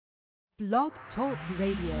Blog Talk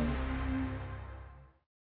Radio.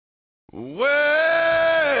 Well,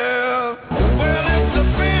 it's a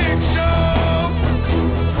big show.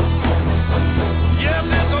 Yeah,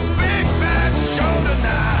 there's a big bad show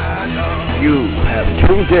tonight. You have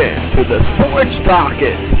tuned in to the Sports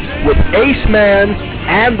Docket with Aceman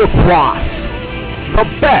and the Kwass, the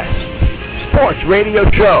best sports radio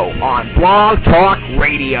show on Blog Talk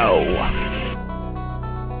Radio.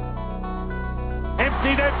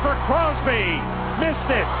 Emptied it for Crosby. Missed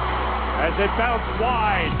it as it bounced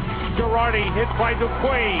wide. Girardi hit by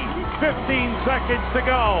Dupuis. 15 seconds to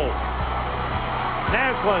go.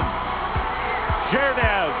 Naslin.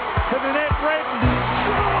 Jerdev to the net. Redden.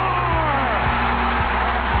 Score!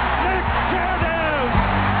 Nick Jerdev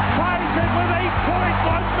ties it with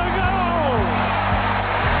 8.1 to go.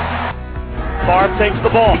 Favre takes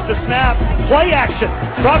the ball. The snap. Play action.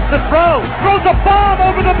 Drops the throw. Throws a bomb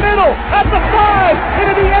over the middle. At the 5.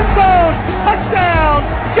 Into the end zone. Touchdown.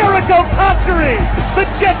 Jericho Cotchery. The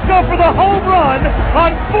Jets go for the home run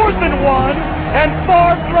on 4th and 1. And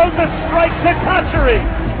Favre throws a strike to Cotchery.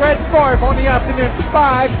 Brett Favre on the afternoon.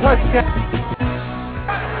 5 touchdowns.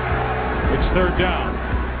 It's 3rd down.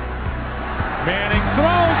 Manning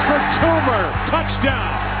throws for Toomer.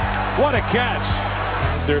 Touchdown. What a catch.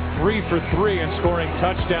 They're 3 for 3 in scoring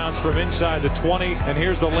touchdowns from inside the 20, and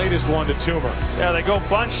here's the latest one to Toomer. Yeah, they go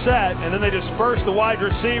bunch set, and then they disperse the wide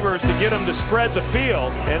receivers to get them to spread the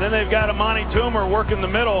field, and then they've got Amani Toomer working the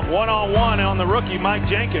middle one-on-one on the rookie Mike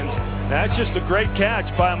Jenkins. That's just a great catch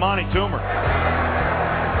by Amani Toomer.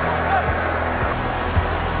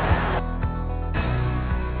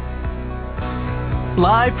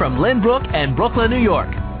 Live from Lynbrook and Brooklyn, New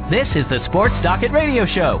York. This is the Sports Docket Radio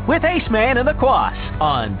Show with Aceman and the Kwass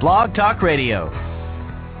on Blog Talk Radio.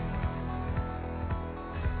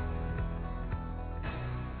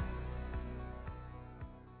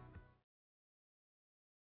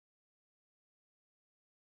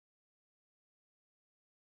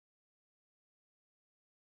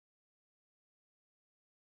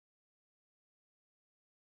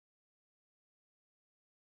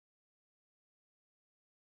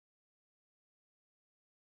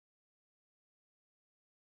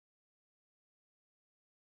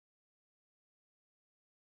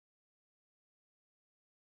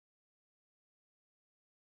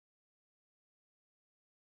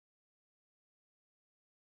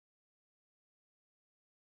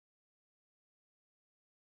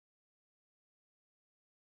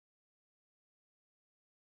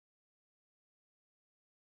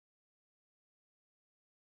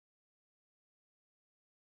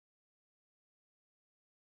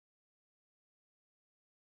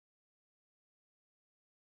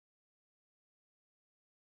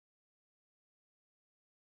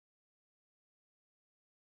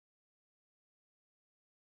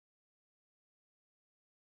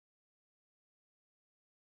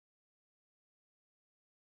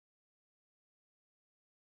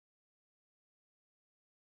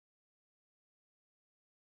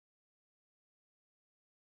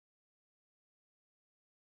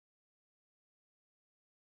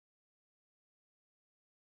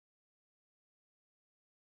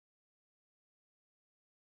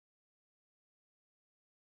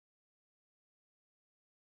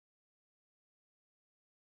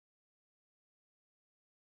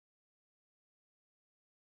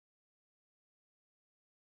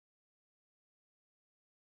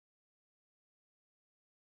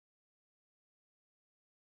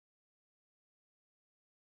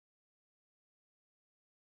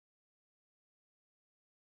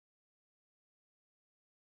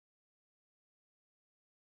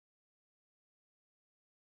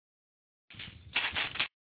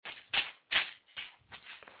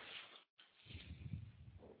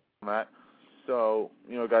 Matt. So,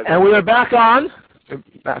 guys. And we are back on.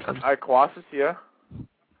 Hi, Kwass is here.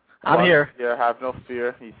 I'm here. Yeah, have no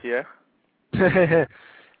fear. He's here.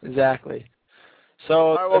 Exactly. So,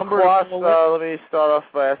 all right, well, Kwass, let me start off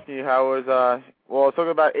by asking you how was, we'll talk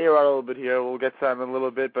about A-Roid a little bit here. We'll get to that in a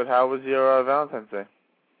little bit, but how was your Valentine's Day?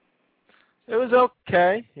 It was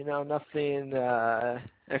okay. Nothing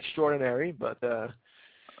extraordinary, but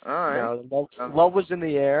all right. Love was in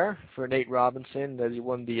the air for Nate Robinson as he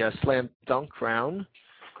won the slam dunk crown.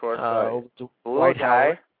 Of course, the little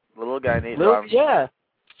guy, Nate Robinson. Yeah,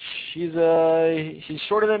 she's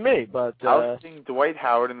shorter than me, but I was seeing Dwight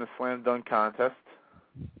Howard in the slam dunk contest,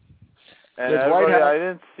 and yeah, I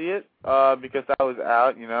didn't see it because I was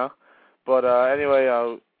out, But anyway,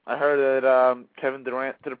 I heard that Kevin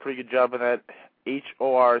Durant did a pretty good job in that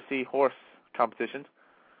HORC horse competition.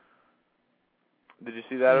 Did you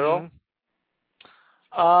see that at all?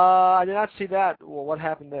 I did not see that. Well, what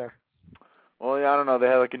happened there? Well, yeah, I don't know. They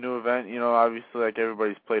had like a new event. You know, obviously, like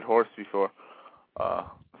everybody's played horse before.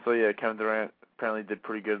 So yeah, Kevin Durant apparently did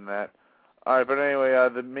pretty good in that. All right, but anyway,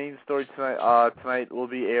 the main story tonight will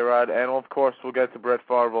be A-Rod, and of course we'll get to Brett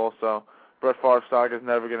Favre also. Brett Favre's saga is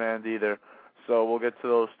never going to end either, so we'll get to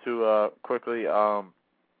those two quickly. Of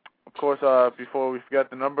course, before we forget,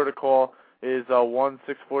 the number to call is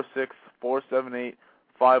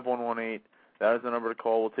 1-646-478-5118. That is the number to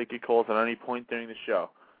call. We'll take your calls at any point during the show.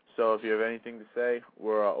 So if you have anything to say,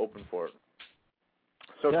 we're open for it.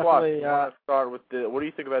 So, Kwass, you want to start with what do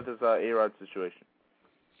you think about this A-Rod situation?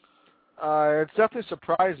 It's definitely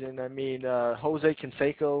surprising. I mean, Jose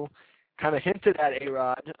Canseco kind of hinted at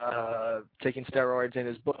A-Rod taking steroids in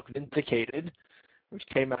his book, Vindicated, which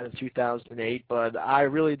came out in 2008, but I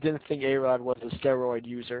really didn't think A-Rod was a steroid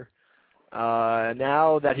user.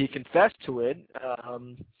 Now that he confessed to it,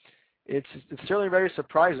 it's certainly very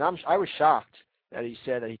surprising. I was shocked that he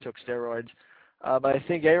said that he took steroids. But I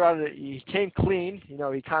think A-Rod, he came clean. You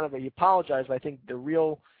know, he apologized, but I think the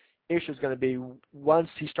real issue is going to be once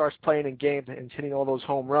he starts playing in games and hitting all those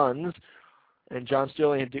home runs, and John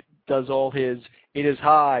Sterling does all his "it is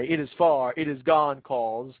high, it is far, it is gone"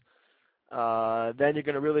 calls, then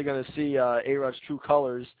you're really going to see A-Rod's true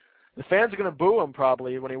colors. The fans are going to boo him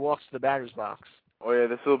probably when he walks to the batter's box. Oh yeah,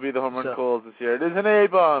 this will be the home run calls this year. It is an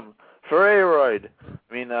A-bomb for A-Roid.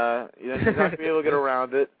 I mean, he's not going to be able to get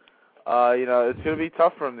around it. You know, it's going to be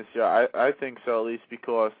tough for him this year. I think so, at least,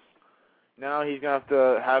 because now he's going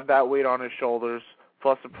to have that weight on his shoulders,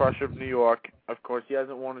 plus the pressure of New York. Of course, he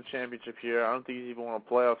hasn't won a championship here. I don't think he's even won a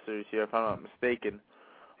playoff series here, if I'm not mistaken.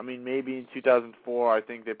 I mean, maybe in 2004, I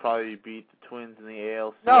think they probably beat the Twins in the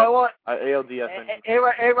ALCS. No, well, ALDS.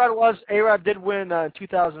 A-Rod did win in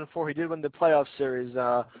 2004. He did win the playoff series.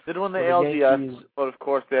 Did win the ALDS, Yankees. but of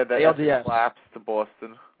course they had that ALDS collapse to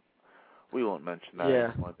Boston. We won't mention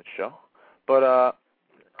that on the show. But,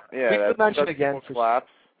 yeah, we could mention again for collapse.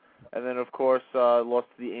 And then, of course, lost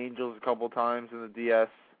to the Angels a couple times in the DS.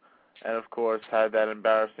 And, of course, had that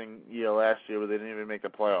embarrassing year last year where they didn't even make the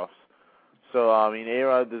playoffs. So, I mean,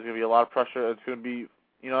 A-Rod, there's going to be a lot of pressure. It's going to be,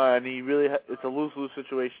 you know, and it's a lose-lose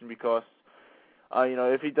situation because, you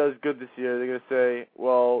know, if he does good this year, they're going to say,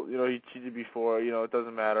 well, you know, he cheated before, you know, it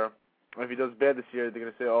doesn't matter. If he does bad this year, they're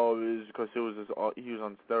going to say, oh, it was because he was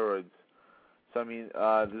on steroids. So, I mean,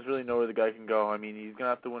 there's really nowhere the guy can go. I mean, he's going to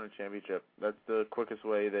have to win a championship. That's the quickest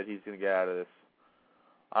way that he's going to get out of this.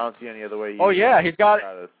 I don't see any other way. He's got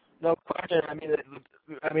it. No question. I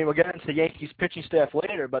mean, we'll get into the Yankees pitching staff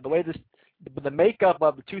later, but the makeup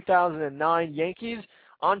of the 2009 Yankees,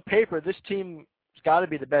 on paper, this team's got to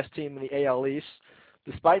be the best team in the AL East,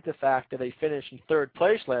 despite the fact that they finished in third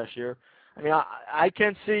place last year. I mean, I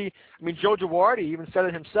can't see. I mean, Joe Girardi even said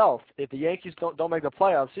it himself. If the Yankees don't make the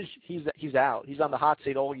playoffs, he's out. He's on the hot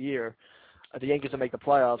seat all year. The Yankees will make the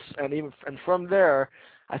playoffs, and from there,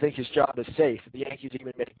 I think his job is safe. If the Yankees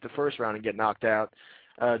even make the first round and get knocked out,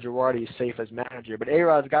 Girardi is safe as manager. But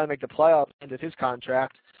A-Rod's got to make the playoffs end of his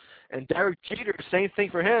contract. And Derek Jeter, same thing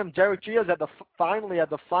for him. Derek Jeter's finally at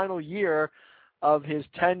the final year of his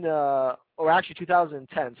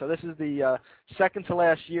 2010. So this is the second to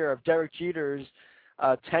last year of Derek Jeter's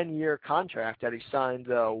 10-year contract that he signed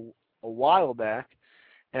a while back.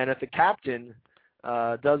 And if the captain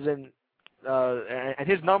doesn't, and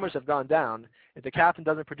his numbers have gone down, if the captain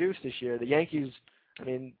doesn't produce this year, the Yankees, I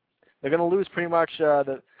mean, they're going to lose pretty much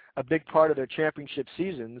a big part of their championship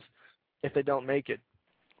seasons if they don't make it.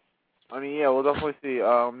 I mean, yeah, we'll definitely see.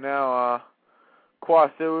 Now,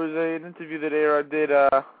 Kwass, there was an interview that A-Rod did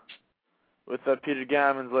with Peter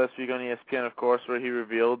Gammons last week on ESPN, of course, where he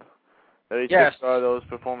revealed that he took those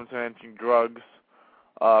performance-enhancing drugs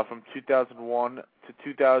from 2001 to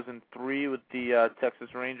 2003 with the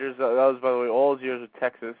Texas Rangers. That was, by the way, all his years with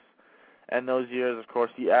Texas. And those years, of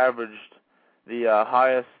course, he averaged the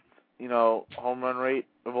highest, you know, home run rate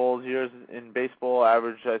of all his years in baseball.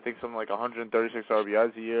 Averaged, I think, something like 136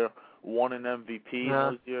 RBIs a year. Won an MVP in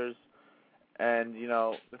those years. And, you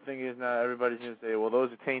know, the thing is now everybody's going to say, well,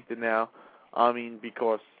 those are tainted now. I mean,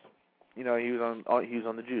 because, you know, he was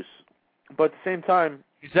on the juice. But at the same time,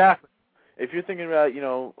 exactly. If you're thinking about, you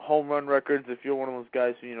know, home run records, if you're one of those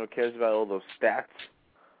guys who, you know, cares about all those stats,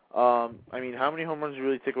 I mean, how many home runs do you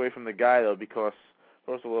really take away from the guy, though? Because,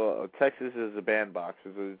 first of all, Texas is a bandbox.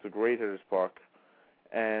 It's a great hitter's park.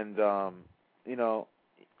 And, you know,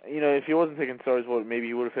 if he wasn't taking steroids, maybe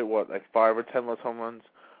he would have hit, like 5 or 10 less home runs?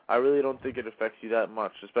 I really don't think it affects you that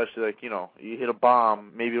much, especially, like, you know, you hit a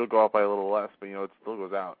bomb, maybe it'll go out by a little less, but, you know, it still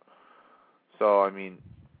goes out. So, I mean,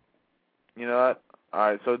 you know what? All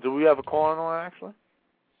right, so do we have a call on the line, actually?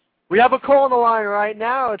 We have a call on the line right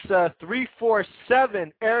now. It's a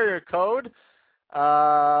 347 area code.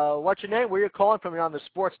 What's your name? Where you calling from? You're on the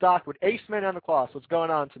Sports Doc with Aceman and the Kwass. What's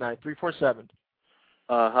going on tonight? 347.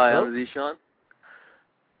 Hi, Hello? I'm Zishan.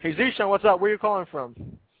 Hey, Zishan, what's up? Where you calling from?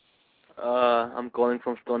 I'm calling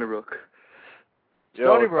from Stony Brook.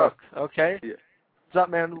 Stony Brook. Okay. Yeah. What's up,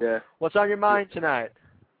 man? Yeah. What's on your mind tonight?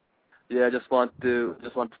 Yeah, I just want to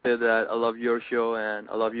say that I love your show and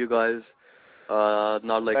I love you guys.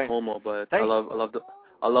 Not like Thanks. homo, but Thanks.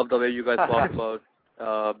 I love the way you guys talk about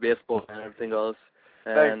baseball and everything else.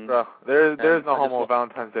 Thanks, And bro. There's no homo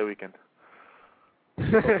Valentine's Day weekend.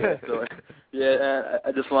 Okay, so yeah,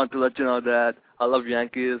 I just want to let you know that I love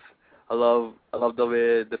Yankees. I love the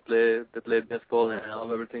way they play baseball, and I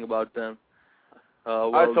love everything about them.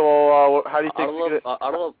 All right, so how do you think?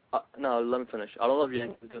 No, let me finish. I don't love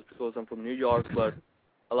Yankees just because I'm from New York, but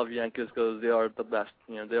I love Yankees because they are the best.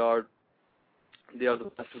 You know, they are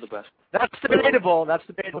the best of the best. That's debatable.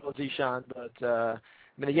 Zishan. But I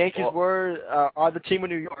mean, the Yankees are the team of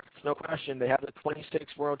New York. No question. They have the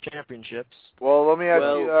 26 World Championships. Well, let me ask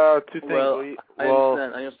you two things. I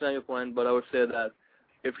understand your point, but I would say that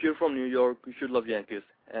if you're from New York, you should love Yankees.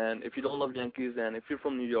 And if you don't love Yankees, and if you're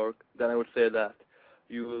from New York, then I would say that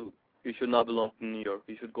you should not belong to New York.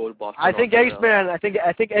 You should go to Boston. I think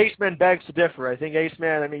Aceman begs to differ. I think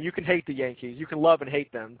Aceman. I mean, you can hate the Yankees. You can love and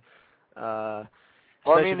hate them. Well,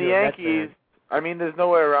 I mean, the Yankees. I mean, there's no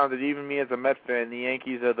way around it. Even me as a Met fan, the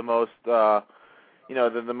Yankees are the most. They're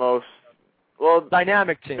the most. Well,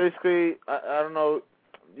 dynamic team. Basically, I don't know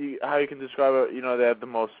how you can describe it. You know, they have the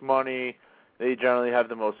most money. They generally have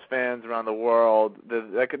the most fans around the world.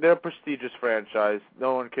 They're a prestigious franchise.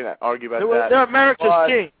 No one can argue about that. They're America's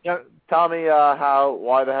team. Yeah. Tell me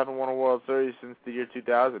why they haven't won a World Series since the year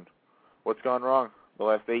 2000. What's gone wrong the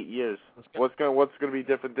last 8 years? What's going to be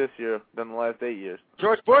different this year than the last 8 years?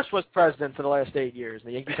 George Bush was president for the last 8 years.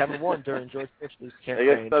 The Yankees haven't won during George Bush's campaign.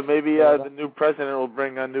 I guess maybe the new president will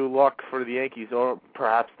bring a new luck for the Yankees, or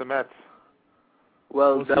perhaps the Mets.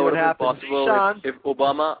 Well, that would have been possible if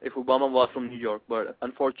Obama was from New York, but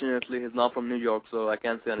unfortunately he's not from New York, so I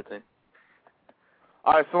can't say anything.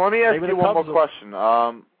 All right, so let me ask you one more question.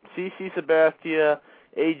 CC Sabathia,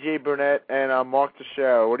 A.J. Burnett, and Mark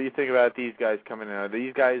Teixeira, what do you think about these guys coming in? Are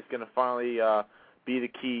these guys going to finally be the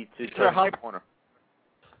key to turning the corner?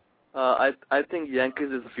 I think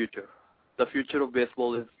Yankees is the future. The future of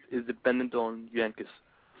baseball is dependent on Yankees.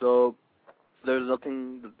 So there's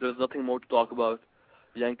nothing more to talk about.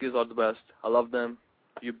 Yankees are the best. I love them.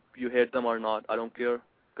 You hate them or not, I don't care,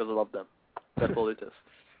 because I love them. That's all it is.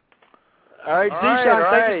 All right,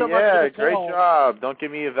 Zishan, thank you so much for the call. Great job. Don't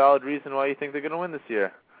give me a valid reason why you think they're going to win this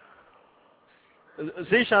year.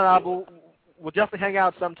 Zishan, we'll definitely hang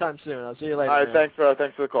out sometime soon. I'll see you later. All right, man. thanks, bro.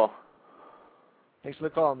 Thanks for the call. Thanks for the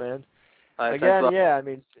call, man. Right, again, yeah, I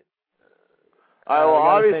mean. Well,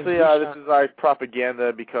 obviously, this is like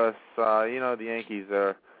propaganda because, the Yankees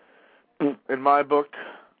are, in my book,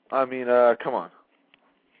 I mean, come on.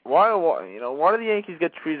 Why do the Yankees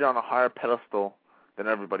get treated on a higher pedestal than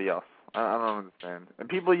everybody else? I don't understand. And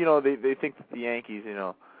people, they think that the Yankees,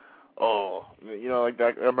 like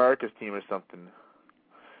that America's team or something.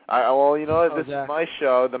 This is my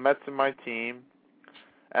show. The Mets are my team,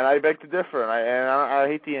 and I beg to differ. And I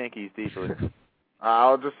hate the Yankees deeply.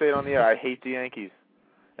 I'll just say it on the air. I hate the Yankees.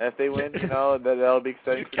 And if they win, that'll be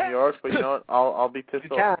exciting for New York. But you know what? I'll be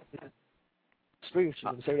pissed off. You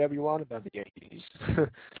can say whatever you want about the Yankees.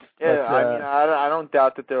 Yeah, I don't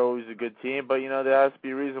doubt that they're always a good team, but there has to be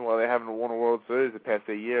a reason why they haven't won a World Series the past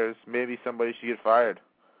 8 years. Maybe somebody should get fired.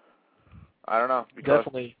 I don't know.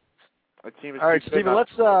 Definitely. A team is all right, Steven.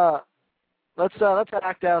 Let's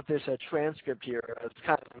act out this transcript here. It's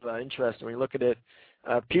kind of interesting when you look at it.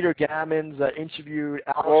 Peter Gammons interviewed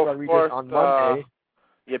Alex Rodriguez on Monday.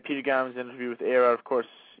 Yeah, Peter Gammons interview with A-Roid. Of course,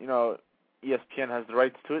 ESPN has the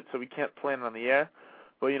rights to it, so we can't play it on the air.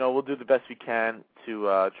 But, we'll do the best we can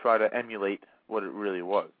to try to emulate what it really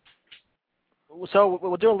was. So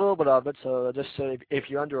we'll do a little bit of it. So just so if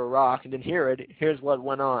you're under a rock and didn't hear it, here's what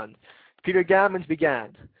went on. Peter Gammons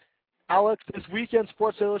began. Alex, this weekend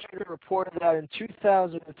Sports Illustrated reported that in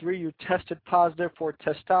 2003 you tested positive for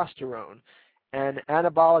testosterone, an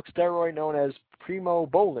anabolic steroid known as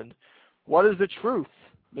primobolan. What is the truth,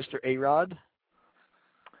 Mr. A-Rod?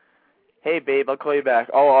 Hey, babe, I'll call you back.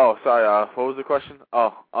 Oh, sorry. What was the question?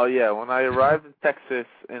 Oh, yeah. When I arrived in Texas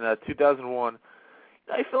in 2001,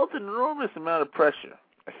 I felt an enormous amount of pressure.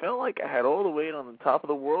 I felt like I had all the weight on the top of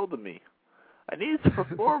the world in me. I needed to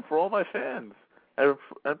perform for all my fans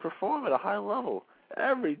and perform at a high level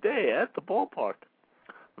every day at the ballpark.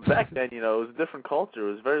 Back then, it was a different culture.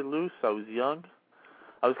 It was very loose. I was young.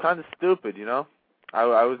 I was kind of stupid, I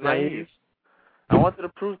was naive. I wanted to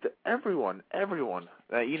prove to everyone,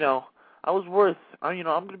 that, you know, I was worth, you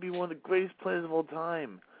know, I'm going to be one of the greatest players of all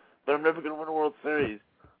time, but I'm never going to win a World Series.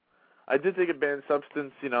 I did take a banned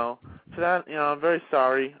substance, you know. For that, you know, I'm very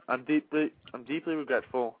sorry. I'm deeply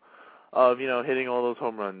regretful of, you know, hitting all those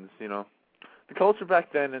home runs, you know. The culture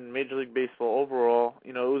back then in Major League Baseball overall,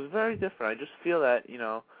 you know, it was very different. I just feel that, you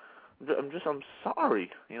know, I'm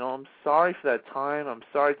sorry. You know, I'm sorry for that time. I'm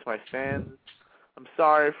sorry to my fans. I'm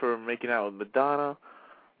sorry for making out with Madonna.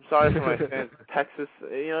 I'm sorry for my fans in Texas.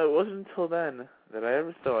 You know, it wasn't until then that I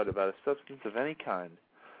ever thought about a substance of any kind.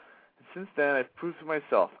 And since then, I've proved to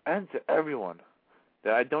myself and to everyone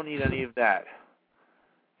that I don't need any of that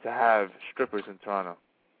to have strippers in Toronto.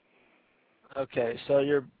 Okay, so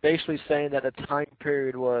you're basically saying that the time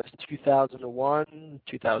period was 2001,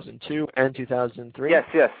 2002, and 2003?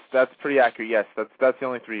 Yes, that's pretty accurate. Yes, that's the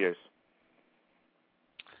only 3 years.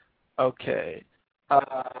 Okay.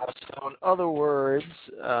 So in other words,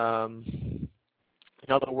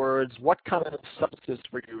 what kind of substance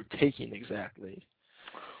were you taking exactly?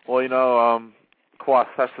 Well, you know, Kwass,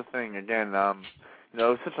 that's the thing. Again, you know, it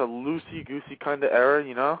was such a loosey-goosey kind of era.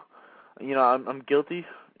 You know, I'm guilty.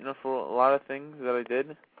 You know, for a lot of things that I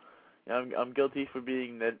did. You know, I'm guilty for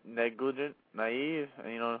being negligent, naive,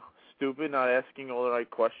 and, you know, stupid, not asking all the right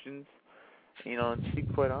questions. You know, and to be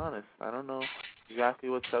quite honest, I don't know exactly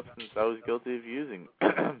what substance I was guilty of using.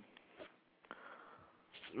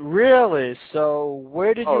 Really? So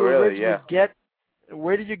where did you originally get?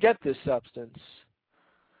 Where did you get this substance?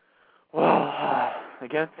 Well,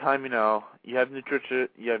 again, time, you know, you have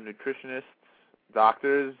nutritionists,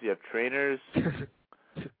 doctors, you have trainers.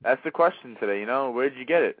 That's the question today, you know. Where did you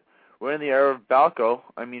get it? We're in the era of Balco.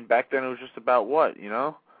 I mean, back then it was just about what, you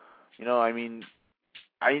know? You know, I mean,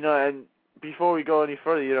 and before we go any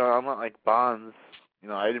further, you know, I'm not like Bonds. You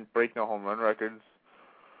know, I didn't break no home run records.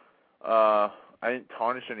 I didn't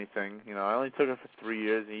tarnish anything. You know, I only took it for 3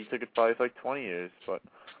 years, and he took it probably for like 20 years. But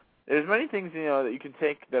there's many things, you know, that you can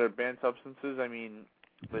take that are banned substances. I mean,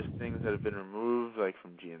 there's things that have been removed, like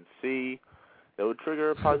from GNC, that would trigger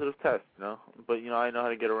a positive test, you know. But, you know, I know how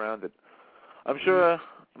to get around it. I'm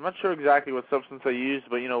not sure exactly what substance I used,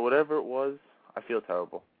 but, you know, whatever it was, I feel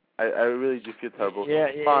terrible. I really do feel terrible. Yeah,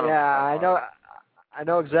 I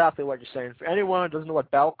know exactly what you're saying. For anyone who doesn't know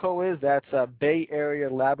what Balco is, that's a Bay Area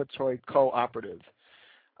Laboratory Cooperative.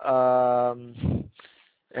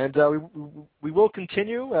 We will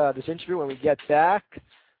continue this interview when we get back.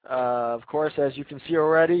 Of course, as you can see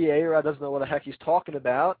already, A-Rod doesn't know what the heck he's talking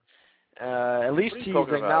about. At least he's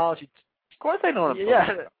acknowledged. Of course I know what I'm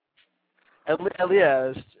talking about. At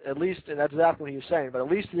least, and that's exactly what he was saying. But at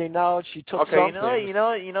least he acknowledged he took something. Okay, you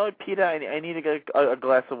know what, Peter? I need to get a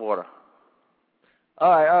glass of water. All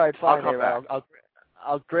right, fine.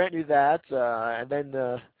 I'll grant you that. And then,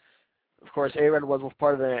 of course, A-Rod was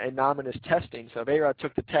part of the anonymous testing. So if A-Rod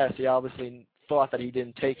took the test, he obviously thought that he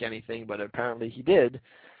didn't take anything, but apparently he did,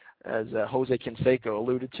 as Jose Canseco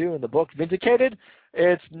alluded to in the book Vindicated.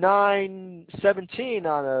 It's 9:17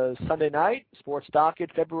 on a Sunday night, Sports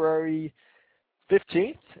Docket, February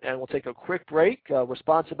 15th, and we'll take a quick break. We're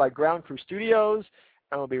sponsored by Ground Crew Studios,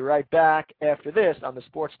 and we'll be right back after this on the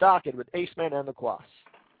Sports Docket with Aceman and the Kwass.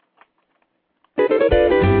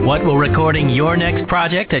 What will recording your next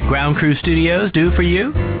project at Ground Crew Studios do for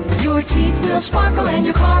you? Your teeth will sparkle and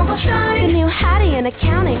your car will shine. The new Hattie in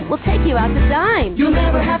accounting will take you out to dine. You'll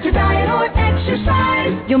never have to diet or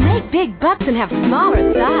exercise. You'll make big bucks and have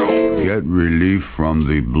smaller thighs. Get relief from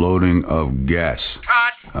the bloating of gas.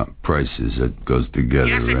 Prices, that goes together.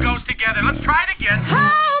 Yes, it goes together. Let's try it again.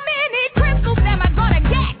 How many crystals am I gonna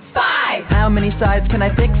get? 5. How many sides can I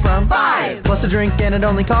pick from? 5. Plus a drink and it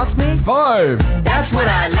only costs me 5. That's what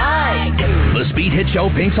I like. The speed hit show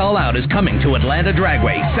Pink's All Out is coming to Atlanta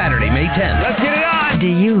Dragway Saturday, May 10th. Let's get it on. Do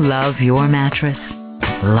you love your mattress?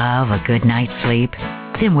 Love a good night's sleep?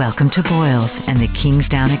 Then welcome to Boyles and the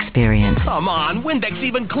Kingsdown Experience. Come on, Windex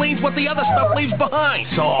even cleans what the other stuff leaves behind.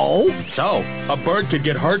 So, a bird could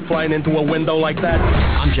get hurt flying into a window like that.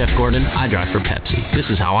 I'm Jeff Gordon. I drive for Pepsi. This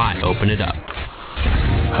is how I open it up.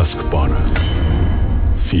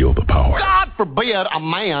 Husqvarna. Feel the power. God forbid a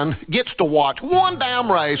man gets to watch one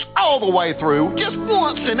damn race all the way through just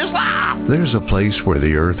once in his life. There's a place where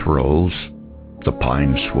the earth rolls, the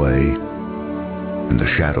pines sway, and the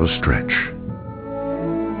shadows stretch.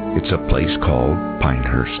 It's a place called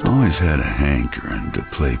Pinehurst. Always had a hankering to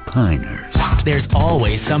play Pinehurst. There's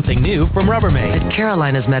always something new from Rubbermaid. At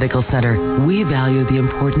Carolina's Medical Center, we value the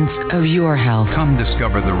importance of your health. Come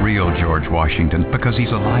discover the real George Washington, because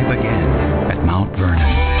he's alive again at Mount Vernon.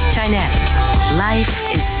 Chinette, life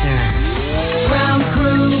is served. Ground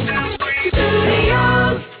Crew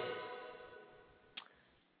Studios.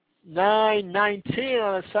 9:19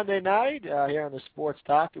 on a Sunday night here on the Sports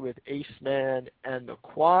Docket with Aceman and the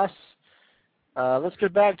Kwass. Let's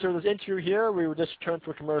get back to this interview here. We were just returned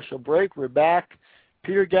for a commercial break. We're back.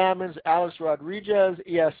 Peter Gammons, Alex Rodriguez,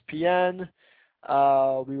 ESPN.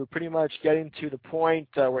 We were pretty much getting to the point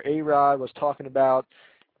where A-Rod was talking about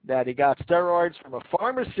that he got steroids from a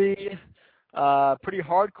pharmacy, pretty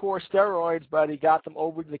hardcore steroids, but he got them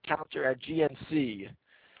over the counter at GNC.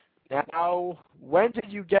 Now, when did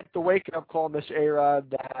you get the wake-up call, Mr. A-Rod,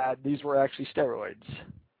 that these were actually steroids?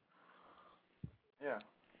 Yeah.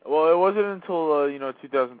 Well, it wasn't until,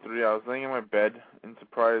 2003. I was laying in my bed in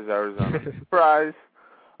Surprise, Arizona. Surprise!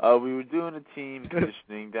 We were doing a team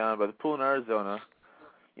conditioning down by the pool in Arizona.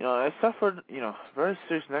 I suffered, a very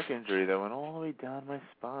serious neck injury that went all the way down my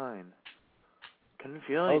spine. Couldn't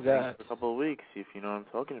feel anything for a couple of weeks, if you know what I'm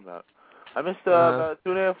talking about. I missed about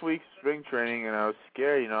 2.5 weeks spring training, and I was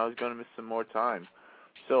scared, I was going to miss some more time.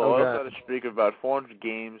 So I also had a streak of about 400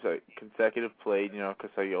 games consecutive played, because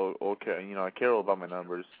I care all about my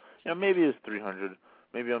numbers. Maybe it was 300.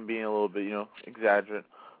 Maybe I'm being a little bit, exaggerate.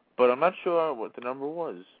 But I'm not sure what the number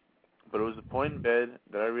was. But it was the point in bed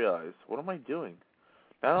that I realized, what am I doing?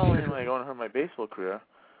 Not only am I going to hurt my baseball career,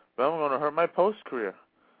 but I'm going to hurt my post career.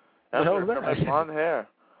 I'm going to hurt my blonde hair.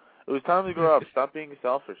 It was time to grow up. Stop being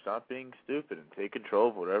selfish. Stop being stupid, and take control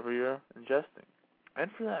of whatever you're ingesting.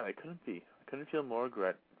 And for that, I couldn't feel more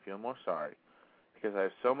regret, feel more sorry, because I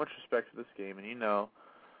have so much respect for this game, and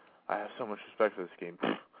I have so much respect for this game.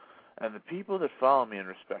 And the people that follow me and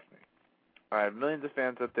respect me. I have millions of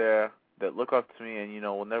fans out there that look up to me and,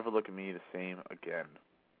 will never look at me the same again.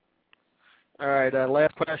 All right,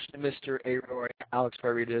 last question, Mr. A-Roid, Alex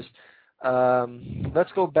Rodriguez.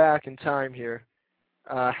 Let's go back in time here.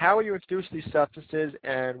 How were you introduced to these substances,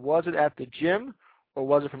 and was it at the gym, or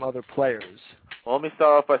was it from other players? Well, let me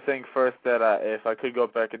start off by saying first that if I could go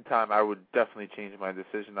back in time, I would definitely change my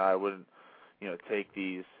decision. I wouldn't, take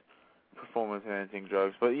these performance-enhancing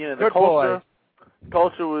drugs. But, the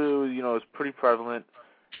culture was pretty prevalent.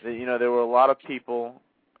 There were a lot of people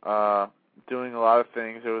doing a lot of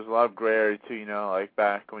things. There was a lot of gray area, too, like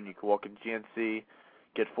back when you could walk in GNC,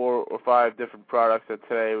 get 4 or 5 different products that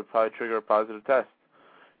today would probably trigger a positive test.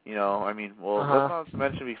 That's not to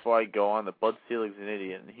mention before I go on that Bud Selig's an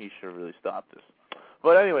idiot, and he should have really stopped this.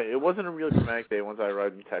 But anyway, it wasn't a really dramatic day once I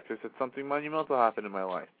arrived in Texas. It's something monumental happened in my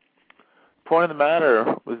life. The point of the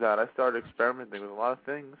matter was that I started experimenting with a lot of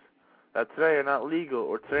things that today are not legal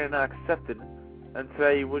or today are not accepted, and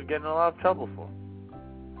today you would get in a lot of trouble for.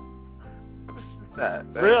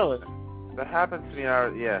 Really? That happened to me in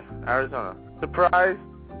Arizona. Surprise,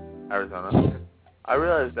 Arizona. I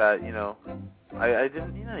realized that, I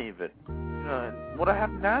didn't need any of it. What I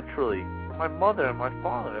have naturally from my mother and my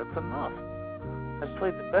father, that's enough. I've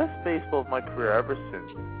played the best baseball of my career ever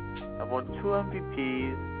since. I've won 2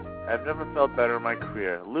 MVPs. I've never felt better in my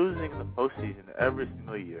career, losing in the postseason every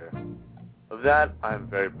single year. Of that, I'm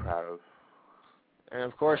very proud of. And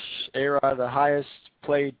of course, A-Rod, the highest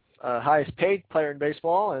paid player in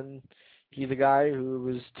baseball, and he's a guy who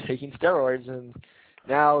was taking steroids, and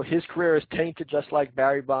now his career is tainted just like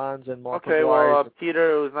Barry Bonds and Mark McGwire. Okay, well,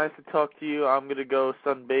 Peter, it was nice to talk to you. I'm going to go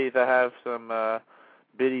sunbathe. I have some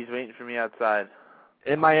biddies waiting for me outside.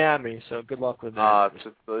 In Miami, so good luck with that.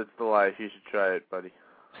 It's the life. You should try it, buddy.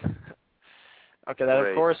 Okay, that,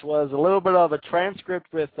 of course, was a little bit of a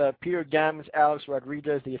transcript with Peter Gammons, Alex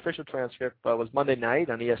Rodriguez. The official transcript was Monday night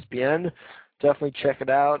on ESPN. Definitely check it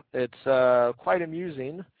out. It's quite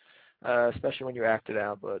amusing, especially when you act it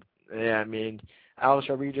out. But, yeah, Alex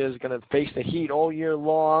Rodriguez is going to face the heat all year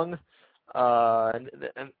long,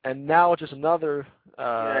 and now it's just another...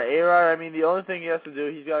 A-Rod, the only thing he has to do,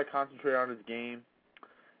 he's got to concentrate on his game,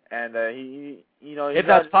 and if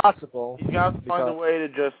that's possible. He's got to find a way to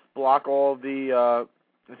just block all of the...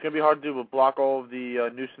 it's going to be hard to do, but block all of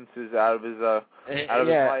the nuisances out of his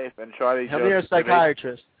life and try to... He'll be a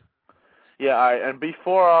psychiatrist. Yeah, and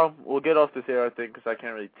before we'll get off this A-Rod thing, because I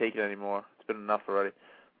can't really take it anymore. It's been enough already.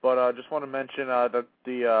 But I just want to mention that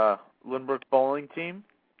the Lindbergh bowling team,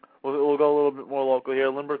 we'll go a little bit more local here.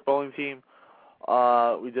 Lindbergh bowling team,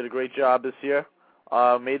 we did a great job this year.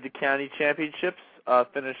 Made the county championships,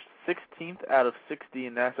 finished 16th out of 60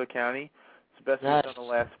 in Nassau County. It's the best we've done the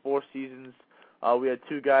last 4 seasons. We had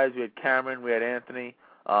 2 guys. We had Cameron, we had Anthony,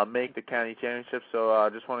 make the county championship. So I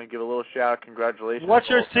just want to give a little shout out, congratulations. What's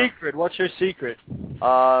your secret?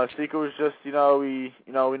 Secret was just, we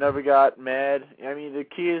never got mad. The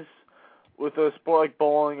key is with a sport like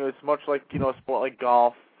bowling, it's much like, a sport like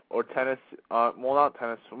golf or tennis. Well, not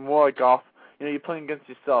tennis, more like golf. You're playing against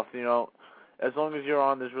yourself. As long as you're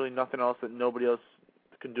on, there's really nothing else that nobody else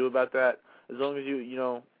can do about that. As long as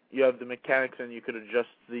you you have the mechanics and you could adjust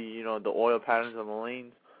the the oil patterns on the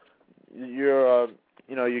lanes. Your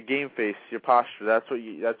your game face, your posture. That's what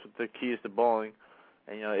the key is to bowling.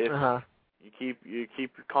 And if you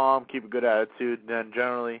keep calm, keep a good attitude, then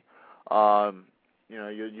generally,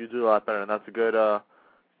 you do a lot better. And that's a good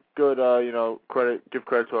credit. Give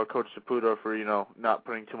credit to our coach Saputo for not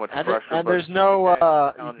putting too much pressure. And there's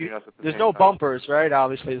no bumpers, right?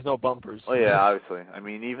 Obviously, there's no bumpers. Oh yeah, obviously. I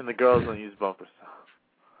mean, even the girls don't use bumpers.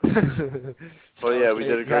 But yeah, we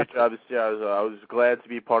did a great job this year. I was glad to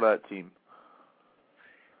be part of that team.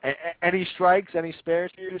 Any strikes, any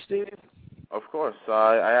spares for you, Steve? Of course.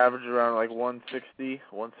 I averaged around like 160,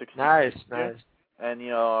 160. Nice. And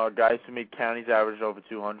our guys who made counties averaged over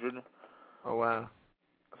 200. Oh wow.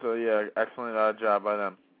 So yeah, excellent job by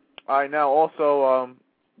them. All right, now also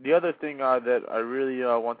the other thing that I really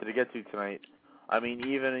wanted to get to tonight. I mean,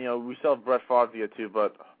 even we still have Brett Favre to get to,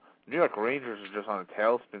 but New York Rangers are just on a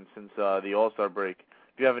tailspin since the All-Star break.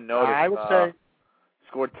 If you haven't noticed, I would say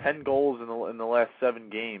scored 10 goals in the last 7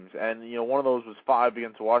 games, and one of those was 5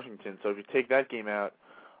 against Washington. So if you take that game out,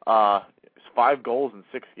 it's 5 goals in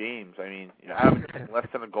 6 games. I mean, averaging less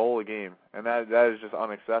than a goal a game, and that is just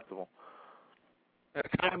unacceptable. It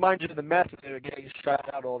kind of reminds you of the Mets. They were getting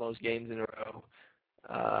shut out all those games in a row.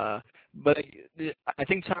 But I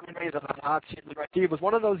think Tom Ray's on the hot seat right here. Was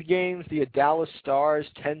one of those games the Dallas Stars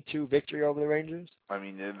 10-2 victory over the Rangers? I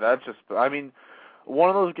mean, one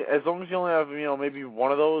of those, as long as you only have, maybe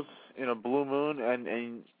one of those in a blue moon, and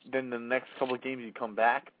then the next couple of games you come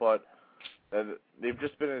back, but they've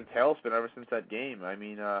just been in a tailspin ever since that game. I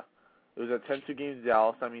mean, it was a 10-2 game to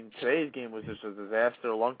Dallas. I mean, today's game was just a disaster.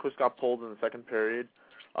 Lundqvist got pulled in the second period.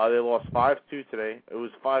 They lost 5-2 today. It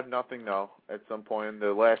was 5-0 though at some point. And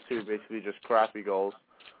the last 2 basically just crappy goals.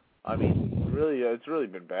 I mean, really, it's really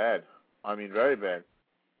been bad. I mean, very bad.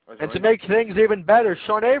 And to make things even better,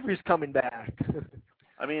 Sean Avery's coming back.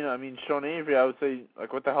 I mean, Sean Avery, I would say,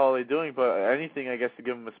 like, what the hell are they doing? But anything, I guess, to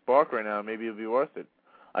give him a spark right now, maybe it'll be worth it.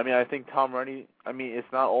 I mean, I think Tom Rennie,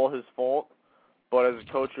 it's not all his fault, but as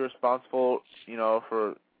a coach, you're responsible,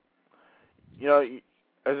 for,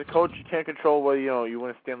 as a coach, you can't control whether, you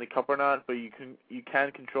win a Stanley Cup or not, but you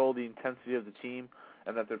can control the intensity of the team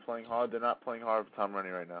and that they're playing hard. They're not playing hard for Tom Rennie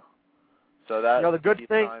right now. So that's the good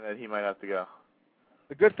thing, sign that he might have to go.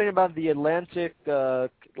 The good thing about the Atlantic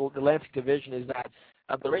Division is that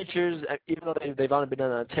the Rangers, even though they've only been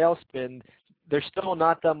on a tailspin, they're still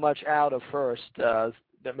not that much out of first. The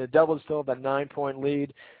Devils still have a 9-point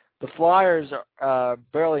lead. The Flyers are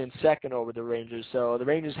barely in second over the Rangers, so the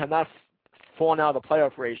Rangers have not fallen out of the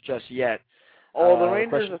playoff race just yet. Oh, the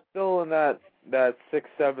Rangers are still in that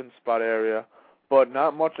 6-7 spot area, but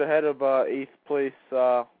not much ahead of 8th place.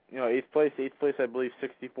 8th place, I believe,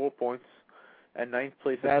 64 points, and 9th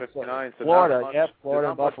place at 59. So Florida, Florida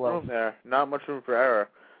and Buffalo. Room there. Not much room for error.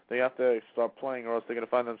 They have to start playing, or else they're going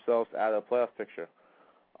to find themselves out of the playoff picture.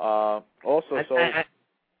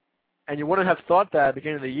 And you wouldn't have thought that at the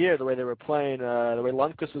beginning of the year, the way they were playing, the way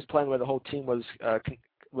Lundqvist was playing, the way the whole team was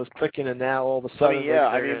clicking, and now all of a sudden.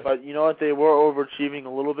 But you know what? They were overachieving a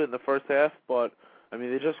little bit in the first half, but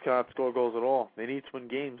they just cannot score goals at all. They need to win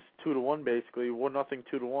games 2-1, basically 1-0,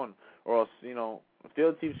 2-1, or else if the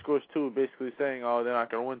other team scores 2, basically saying, oh, they're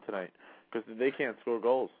not going to win tonight because they can't score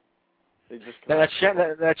goals. They just that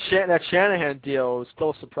Shanahan deal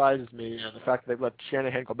still surprises me. The fact that they let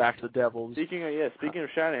Shanahan go back to the Devils. Speaking of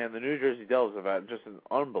Shanahan, the New Jersey Devils have had just an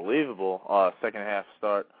unbelievable second half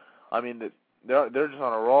start. They're just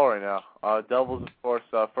on a roll right now. Devils, of course,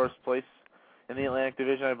 first place in the Atlantic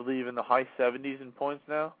Division, I believe, in the high 70s in points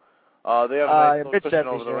now. They have a nice little cushion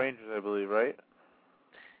over the Rangers, I believe, right?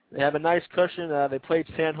 They have a nice cushion. They played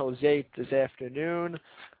San Jose this afternoon.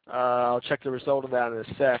 I'll check the result of that in a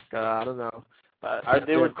sec. I don't know.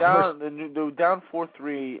 They were down. They were down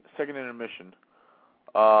 4-3, second intermission.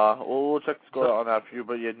 We'll check the score on that for you.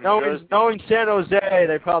 But yeah, knowing San Jose,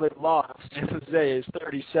 they probably lost. San Jose is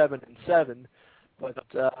 37-7. But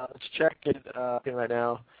let's check it right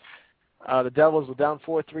now. The Devils were down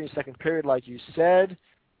 4-3 in second period, like you said.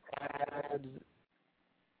 And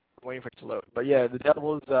I'm waiting for it to load. But yeah, the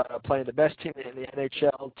Devils playing the best team in the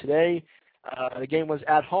NHL today. The game was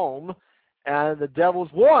at home, and the Devils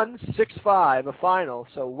won 6-5, a final.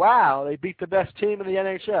 So, wow, they beat the best team in the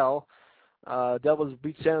NHL. Devils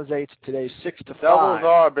beat San Jose today 6-5. Devils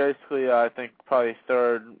are basically, I think, probably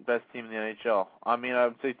third best team in the NHL. I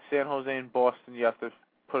would say San Jose and Boston, you have to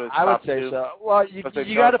put it top 2. I would say so. Well, you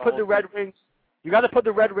got to put the Red Wings. You got to put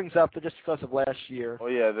the Red Wings up just because of last year. Oh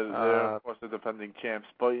yeah, they're of course the defending champs.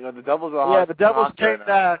 But the Devils are. Yeah, the Devils take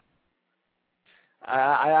that.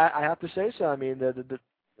 I have to say so.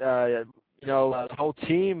 the whole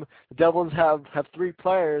team. The Devils have 3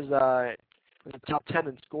 players in the top 10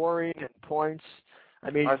 in scoring and points.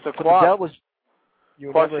 I mean, so for the Devils, Kwass,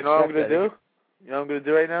 you know what I'm going to do? You know what I'm going to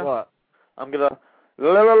do right now? What? I'm going to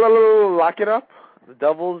lock it up. The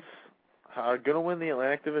Devils are going to win the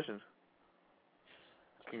Atlantic Division.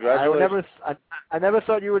 Congratulations. I never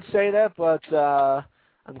thought you would say that, but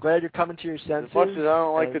I'm glad you're coming to your senses. As much as I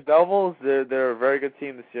don't like the Devils, they're a very good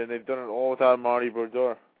team this year, and they've done it all without Marty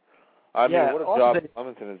Brodeur. I mean, what a job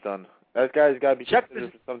Amazin has done. That guy's got to be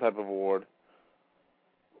considered for some type of award.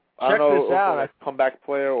 I don't know if a comeback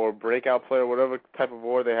player or breakout player, whatever type of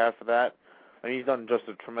award they have for that. I mean, he's done just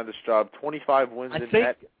a tremendous job. 25 wins in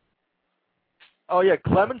net. Oh, yeah,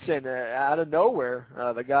 Clemenson, out of nowhere,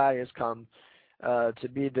 the guy has come to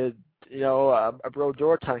be the, a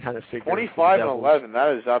Brodeur kind of figure. 25 and 11,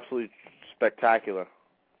 that is absolutely spectacular.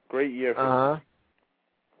 Great year for him.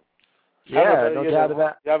 Yeah, no doubt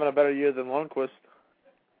about it. He's having a better year than Lundqvist.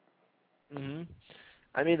 Mm-hmm.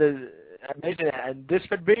 I mean, amazing, and this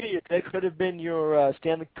could have been your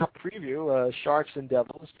Stanley Cup preview, Sharks and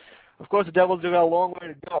Devils. Of course, the Devils have got a long way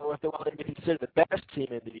to go if they want to be considered the best team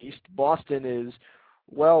in the East. Boston is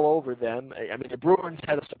well over them. I mean, the Bruins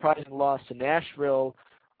had a surprising loss to Nashville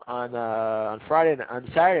on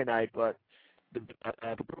Saturday night, but the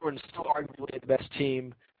Bruins still arguably the best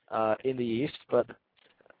team in the East. But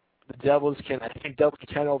the Devils can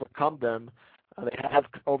overcome them. They have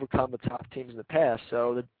overcome the top teams in the past.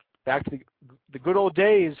 So back to the good old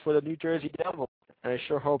days for the New Jersey Devils. And I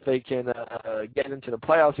sure hope they can get into the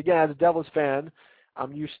playoffs. Again, as a Devils fan,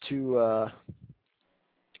 I'm used to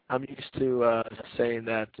saying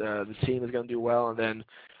that the team is going to do well, and then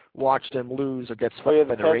watch them lose or get swept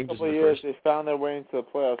by the Rangers. Couple of years, they found their way into the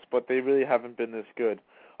playoffs, but they really haven't been this good.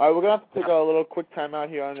 All right, we're going to have to take a little quick time out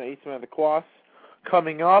here on the Aceman and the Kwass.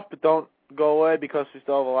 Coming up, don't go away because we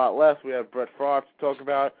still have a lot left. We have Brett Favre to talk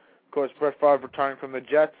about. Of course, Brett Favre retiring from the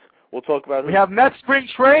Jets. We'll talk about. We have Mets spring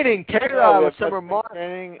training. We'll talk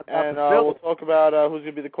about who's going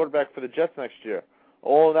to be the quarterback for the Jets next year.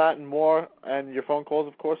 All of that and more, and your phone calls,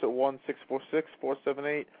 of course, at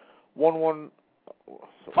 1-646-478-1118.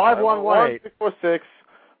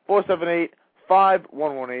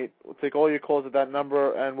 1-646-478-5118. We'll take all your calls at that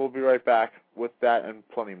number, and we'll be right back with that and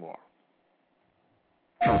plenty more.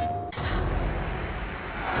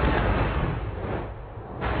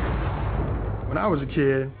 When I was a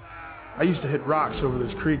kid, I used to hit rocks over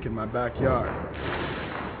this creek in my backyard.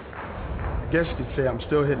 I guess you could say I'm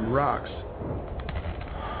still hitting rocks.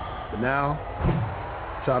 But now,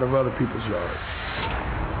 it's out of other people's yards.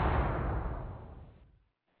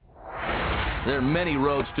 There are many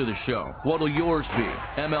roads to the show. What'll yours be?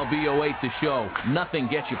 MLB 08 The Show. Nothing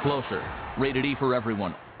gets you closer. Rated E for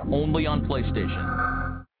everyone. Only on PlayStation.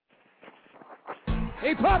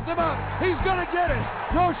 He popped him up. He's going to get it.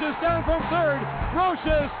 Roches down from third.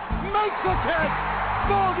 Roches makes the catch.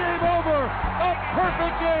 Ball game over. A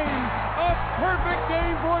perfect game. A perfect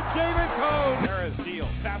game for David Cone. There is Deal.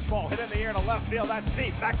 Fastball hit in the air to left field. That's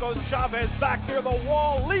deep. Back goes Chavez back near the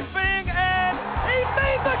wall. Leaping, and he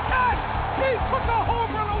made the catch. He took a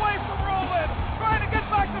home run away from Rowland. Trying to get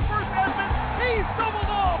back to first Edmonds. He's doubled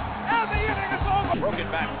off. And the inning is over. Broken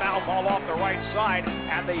back, foul ball off the right side,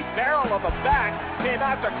 and the barrel of the bat came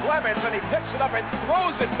out to Clemens, and he picks it up and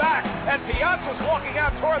throws it back, and Piazza's walking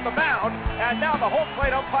out toward the mound, and now the home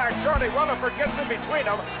plate umpire, Charlie Rutherford, gets in between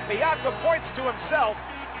them. Piazza points to himself,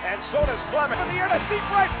 and so does Clemens. In the air to deep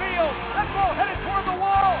right field. That ball headed toward the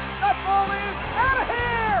wall. That ball is out of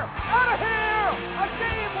here! Out of here! A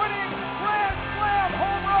game-winning grand slam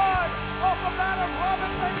home run off the bat of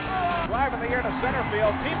Robin Baker. Drive in the air to center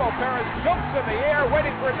field. Timo Perez jumps in the air,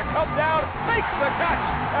 waiting for it to come down, makes the catch,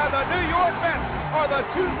 and the New York Mets are the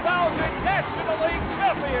 2000 National League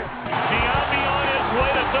champions. Giambi on his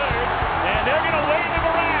way to third, and they're going to wave him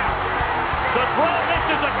around. The throw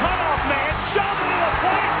misses a cutoff man, shot to the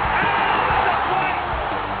plate, and the plate.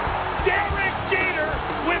 Derek Jeter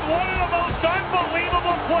with one of the most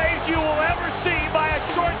unbelievable plays you will ever see by a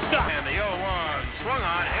shortstop. And the 0-1 swung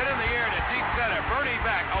on, hit in the air to deep center. Bernie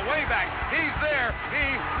back, away back. He's there. He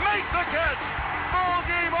makes the catch. Ball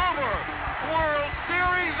game over. World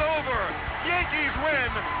Series over. Yankees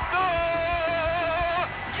win. The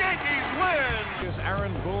Yankees win. Is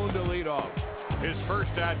Aaron Boone to lead off. His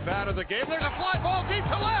first at-bat of the game. There's a fly ball deep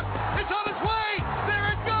to left. It's on its way. There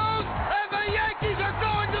it goes. And the Yankees are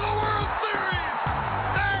going to the World Series.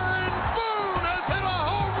 Aaron Boone has hit a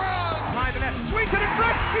home run. Behind the net. Swings it in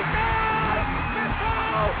front. He's down.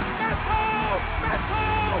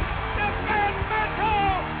 Metal.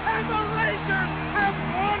 And the Rangers have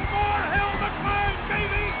one more hill to climb,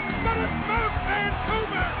 baby. But it's Mount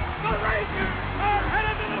Vancouver. The Rangers are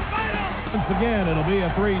headed to the final. Once again, it'll be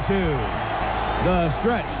a 3-2. The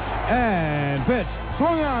stretch and pitch.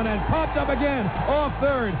 Swung on and popped up again. Off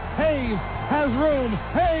third. Hayes has room.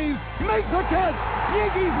 Hayes makes the catch.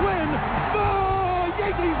 Yankees win. The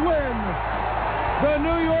Yankees win. The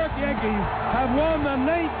New York Yankees have won the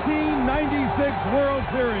 1996 World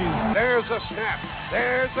Series. There's a snap.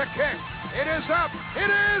 There's a kick. It is up. It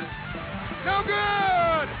is no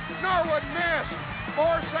good. Norwood missed.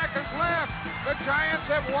 4 seconds left. The Giants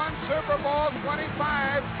have won Super Bowl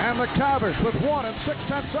 25. And the Cavs with 1 and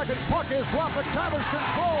 6/10 seconds. Puck is dropped. The Cavs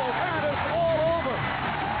control. And it's all over.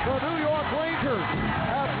 The New York Rangers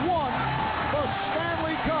have won the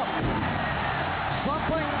Stanley Cup.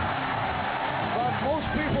 Something that most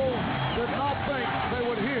people did not think they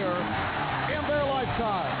would hear in their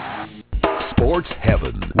lifetime. Sports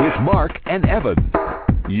Heaven with Mark and Evan.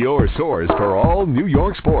 Your source for all New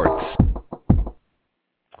York sports.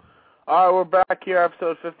 All right, we're back here,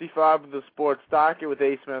 episode 55 of the Sports Docket with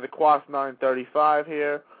Aceman, the Kwass 935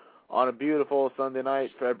 here on a beautiful Sunday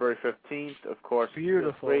night, February 15th. Of course, beautiful.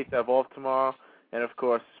 It's great to have off tomorrow. And, of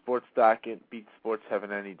course, Sports Docket beats Sports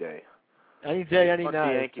Heaven any day. Any day, any night.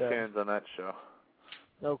 The Yankee fans on that show.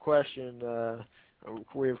 No question.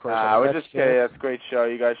 We, of course, we're just kidding. That's a great show.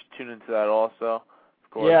 You guys should tune into that also. Of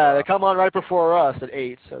course. Yeah, they come on right before us at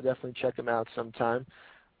 8, so definitely check them out sometime.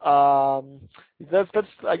 I guess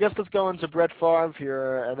let's go into Brett Favre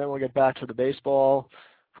here, and then we'll get back to the baseball.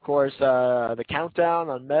 Of course, the countdown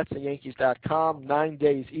on Mets and Yankees.com, 9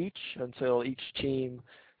 days each until each team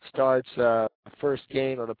starts first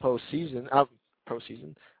game of the postseason of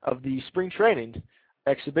the spring training.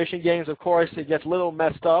 Exhibition games, of course, it gets a little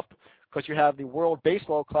messed up because you have the World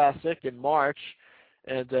Baseball Classic in March,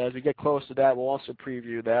 and as we get close to that, we'll also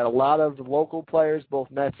preview that. A lot of the local players, both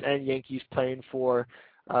Mets and Yankees, playing for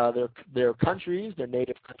their countries, their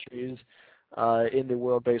native countries, in the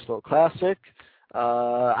World Baseball Classic.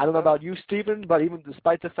 I don't know about you, Stephen, but even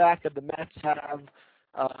despite the fact that the Mets have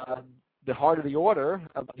the heart of the order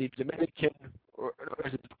of the Dominican, or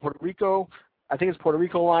is it Puerto Rico? I think it's Puerto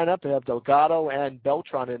Rico lineup. They have Delgado and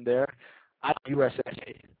Beltran in there. I don't USA.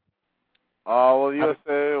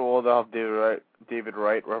 USA, well, they'll have David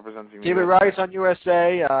Wright representing David Wright's on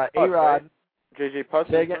USA. A-Rod. J.J. Putz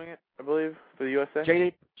is doing it, I believe, for the USA.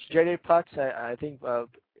 J.J. Putz, I think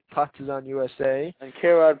Putz is on USA. And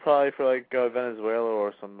K-Rod probably for, Venezuela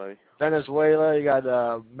or somebody. Venezuela, you got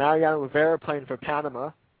Mariano Rivera playing for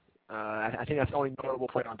Panama. I think that's the only notable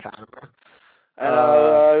player on Panama.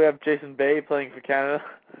 And we have Jason Bay playing for Canada.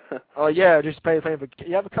 Oh, yeah, just playing for...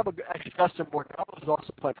 You have a couple... Actually, Dustin Morneau is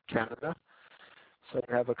also playing for Canada. So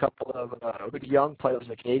you have a couple of good young players on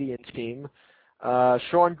the Canadian team.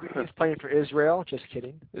 Sean Green is playing for Israel. Just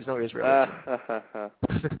kidding. There's no Israel.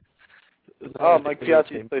 Mike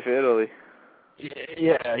Piazzi plays for Italy.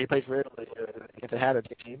 Yeah, he plays for Italy. If they had a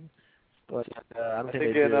team. But I don't think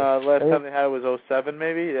they do. Last time they had it was 07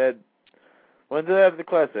 maybe? When did they have the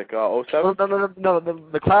Classic? 07? No,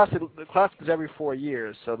 the Classic is every 4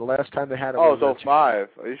 years. So the last time they had it was 05.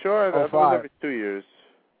 Are you sure? That was every 2 years.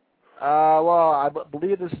 Well, I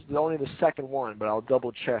believe this is only the second one, but I'll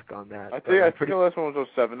double check on that. I think the last one was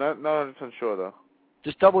 07. Not 100% sure though.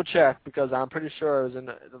 Just double check because I'm pretty sure there's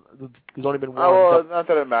only been one. Oh, well, not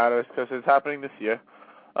that it matters because it's happening this year.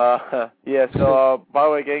 Yeah. So by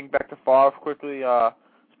the way, getting back to Favre quickly.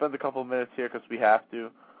 Spend a couple of minutes here because we have to.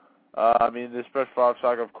 This Brett Favre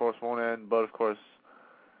saga, of course, won't end, but of course,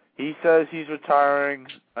 he says he's retiring.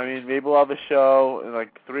 Maybe we'll have a show in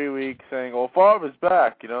 3 weeks saying, "Oh, Favre is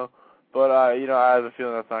back," But I have a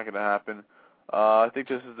feeling that's not going to happen. I think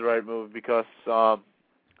this is the right move because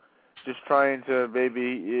just trying to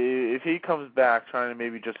maybe, if he comes back, trying to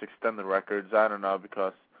maybe just extend the records. I don't know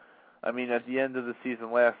because, at the end of the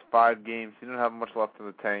season, last 5 games, he didn't have much left in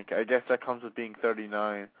the tank. I guess that comes with being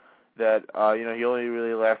 39. That he only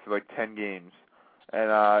really lasted 10 games, and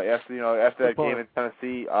after that game in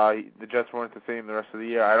Tennessee, the Jets weren't the same the rest of the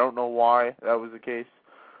year. I don't know why that was the case.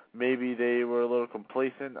 Maybe they were a little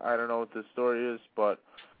complacent. I don't know what the story is, but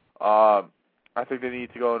I think they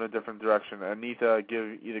need to go in a different direction and need to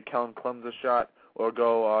give either Kellen Clemens a shot or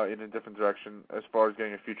go in a different direction as far as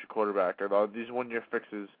getting a future quarterback. These one-year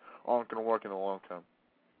fixes aren't going to work in the long term.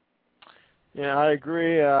 Yeah, I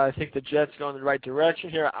agree. I think the Jets go in the right direction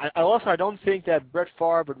here. I don't think that Brett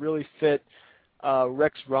Favre would really fit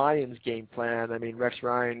Rex Ryan's game plan. Rex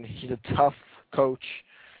Ryan, he's a tough coach.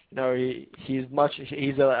 He's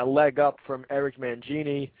a leg up from Eric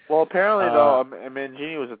Mangini. Well, apparently though,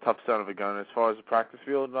 Mangini was a tough son of a gun as far as the practice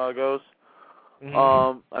field goes.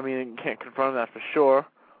 Mm-hmm. Can't confirm that for sure,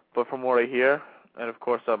 but from what I hear, and of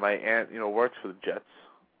course my aunt, works for the Jets.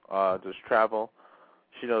 does travel.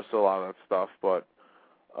 She knows a lot of that stuff. But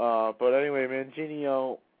anyway, Mangini,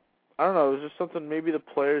 I don't know. It was just something. Maybe the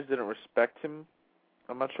players didn't respect him.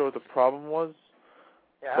 I'm not sure what the problem was.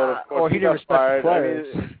 Yeah, but of course or he didn't respect fired. the players.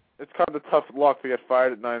 I mean, it's kind of tough luck to get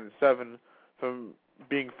fired at 9-7 from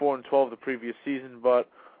being 4-12 the previous season. But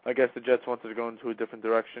I guess the Jets wanted to go into a different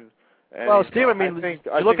direction. And, well, Steve, I mean,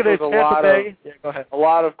 I look think at it. Go ahead. A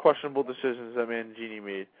lot of questionable decisions that Mangini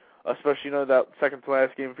made, especially that second to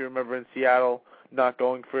last game, if you remember, in Seattle, not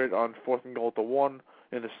going for it on 4th and goal to 1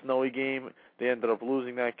 in the snowy game. They ended up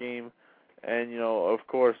losing that game, and of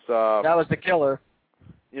course, that was the killer.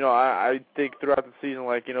 I think throughout the season,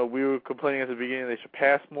 we were complaining at the beginning they should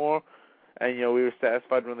pass more, and we were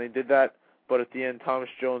satisfied when they did that. But at the end, Thomas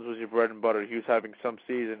Jones was your bread and butter. He was having some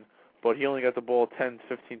season. But he only got the ball 10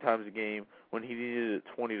 to 15 times a game when he needed it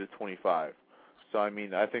 20 to 25. So, I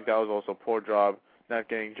mean, I think that was also a poor job not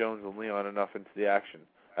getting Jones and Leon enough into the action.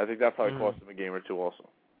 I think that probably cost him a game or two also.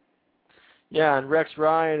 Yeah, and Rex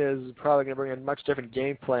Ryan is probably going to bring a much different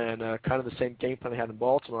game plan, kind of the same game plan they had in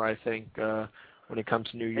Baltimore, I think, when it comes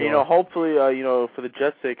to New York. And, hopefully, for the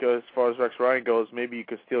Jets' sake, as far as Rex Ryan goes, maybe you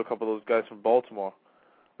could steal a couple of those guys from Baltimore.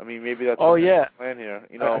 I mean, maybe that's the plan here.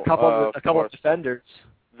 A couple of defenders.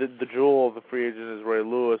 The jewel of the free agent is Ray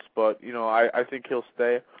Lewis, but I think he'll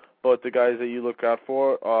stay. But the guys that you look out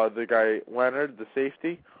for are the guy Leonard, the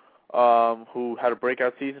safety, who had a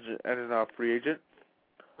breakout season and is now a free agent.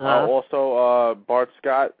 Also Bart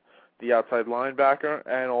Scott, the outside linebacker,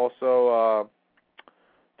 and also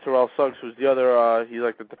Terrell Suggs, who's the other. He's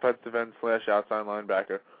like the defensive end / outside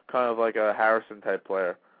linebacker, kind of like a Harrison type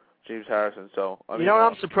player. James Harrison. So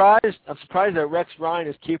I'm surprised. I'm surprised that Rex Ryan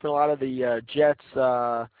is keeping a lot of the Jets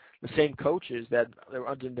the same coaches that they were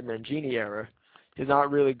under the Mangini era. He's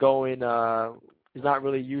not really going. He's not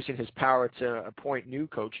really using his power to appoint new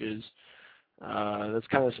coaches. That's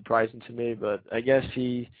kind of surprising to me. But I guess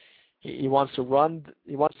he wants to run.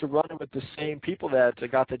 He wants to run with the same people that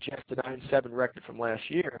got the Jets the 9-7 record from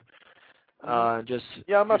last year. I'm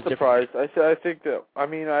not surprised. I think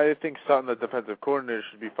Sutton, the defensive coordinator,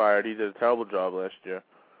 should be fired. He did a terrible job last year.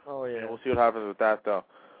 Oh yeah. And we'll see what happens with that though.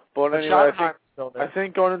 But anyway, I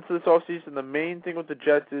think going into this offseason, the main thing with the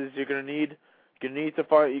Jets is you're gonna need to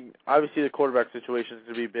find. Obviously, the quarterback situation is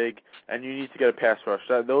gonna be big, and you need to get a pass rush.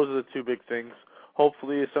 Those are the two big things.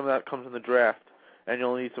 Hopefully, some of that comes in the draft, and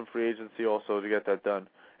you'll need some free agency also to get that done.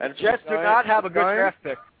 And the Jets do not have a good draft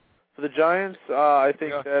pick. For the Giants, I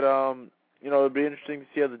think that it'll be interesting to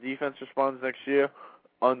see how the defense responds next year.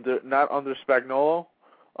 Not under Spagnuolo.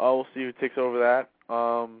 We'll see who takes over that.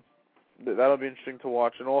 That'll be interesting to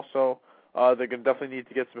watch. And also, they're going to definitely need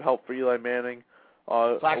to get some help for Eli Manning.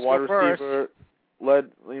 A wide receiver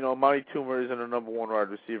Monty Toomer isn't a number 1 wide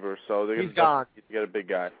receiver, so they're going to need to get a big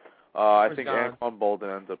guy. I think Anquan Bolden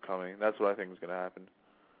ends up coming. That's what I think is going to happen.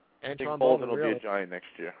 I think Bolden will be a Giant next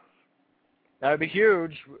year. That would be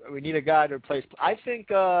huge. We need a guy to replace. I think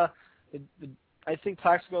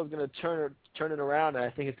Plaxico is going to turn it around, and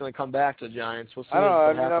I think it's going to come back to the Giants. We'll see.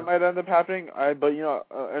 That might end up happening. And by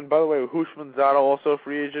the way, Housh Manzano also a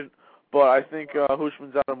free agent, but I think Housh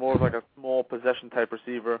Manzano more of like a small possession type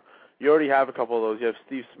receiver. You already have a couple of those. You have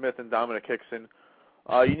Steve Smith and Dominic Hickson.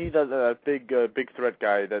 You need that big threat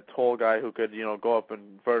guy, that tall guy who could go up and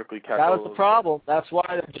vertically catch. That was the problem. That's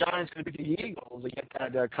why the Giants could beat the Eagles to get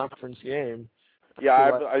that conference game.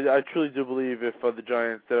 Yeah, I truly do believe if the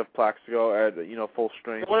Giants did have Plaxico at full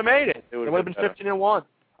strength, they would have made it. It would have been 15-1.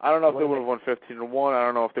 I don't know if they would have won 15-1. I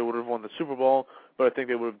don't know if they would have won the Super Bowl, but I think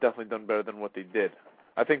they would have definitely done better than what they did.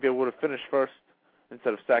 I think they would have finished first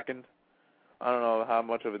instead of second. I don't know how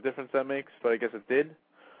much of a difference that makes, but I guess it did.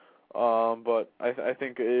 But I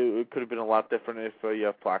think it could have been a lot different if you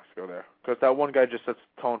have Plaxico there, because that one guy just sets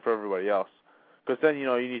the tone for everybody else. Because then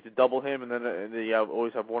you need to double him, and then you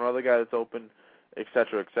always have one other guy that's open,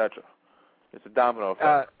 etc., etc. It's a domino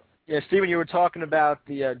effect. Steven, you were talking about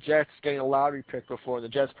the Jets getting a lottery pick before. The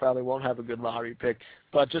Jets probably won't have a good lottery pick.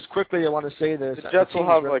 But just quickly, I want to say this. The Jets will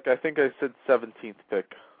have, I think I said 17th pick.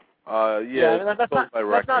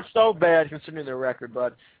 That's not so bad considering their record,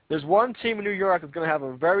 but there's one team in New York that's going to have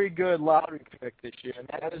a very good lottery pick this year, and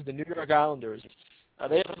that is the New York Islanders.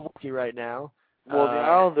 They have a rookie right now. Well, the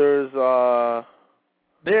Islanders,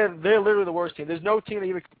 they're literally the worst team. There's no team that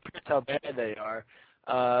even compares how bad they are.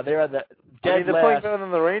 They're the dead they're playing better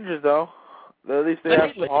than the Rangers, though. At least they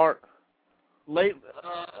have some heart. Lately,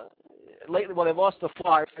 well, they lost the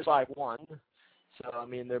Flyers 5-1. So, I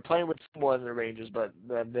mean, they're playing with more than the Rangers, but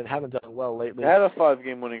they haven't done well lately. They had a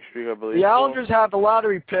 5-game winning streak, I believe. The Islanders have the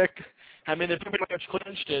lottery pick. I mean, they pretty much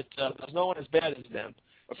clinched it. There's no one as bad as them.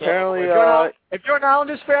 Apparently, if you're an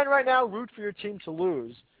Islanders fan right now, root for your team to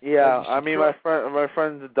lose. Yeah, I mean, my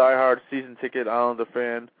friend's a diehard season ticket Islander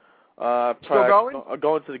fan. Still going? I'm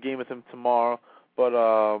going to the game with him tomorrow, but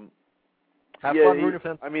have fun rooting for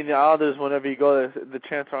them. I mean, the Islanders, whenever you go, the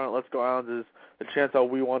chants aren't "Let's go Islanders." The chants are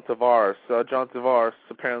 "We want Tavares." John Tavares,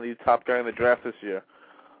 apparently the top guy in the draft this year.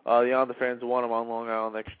 The Islander fans want him on Long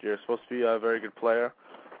Island next year. Supposed to be a very good player.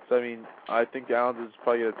 So I mean, I think the Islanders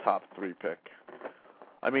probably get a top 3 pick.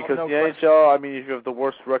 I mean, because the NHL, I mean, if you have the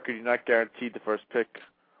worst record, you're not guaranteed the first pick,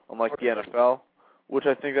 unlike the NFL, which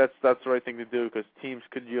I think that's the right thing to do, because teams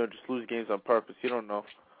could just lose games on purpose. You don't know.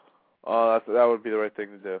 That would be the right thing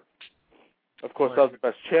to do. Of course, that was the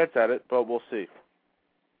best chance at it, but we'll see.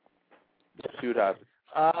 We'll see what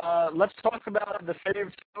happens. Let's talk about the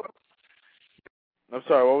favorite. I'm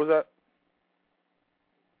sorry, what was that?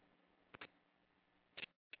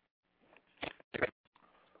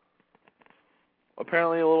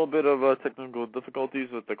 Apparently a little bit of technical difficulties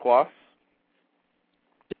with the Kwass.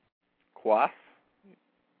 Kwass?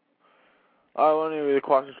 Well, anyway, the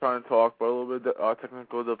Kwass is trying to talk, but a little bit of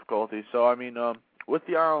technical difficulties. So, I mean, with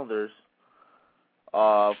the Islanders,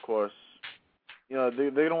 of course, they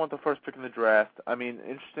don't want the first pick in the draft. I mean,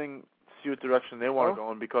 interesting to see what direction they want to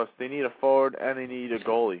go in, because they need a forward and they need a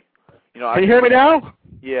goalie. Can you hear me now?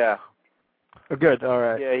 Yeah. Oh, good. All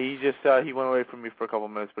right. Yeah, he went away from me for a couple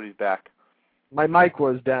of minutes, but he's back. My mic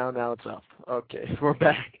was down, now it's up. Okay, we're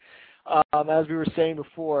back. As we were saying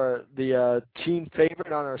before, the team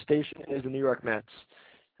favorite on our station is the New York Mets.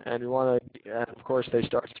 And we want to, of course, they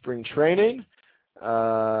start spring training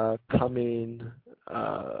coming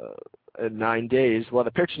in 9 days. Well,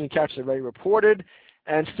 the pitching and catching are already reported.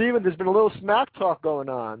 And, Steven, there's been a little smack talk going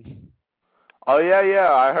on. Oh, yeah,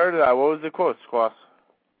 I heard that. What was the quote, Kwass?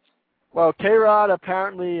 Well, K-Rod,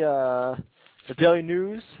 apparently, the Daily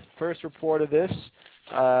News first reported this.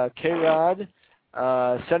 K-Rod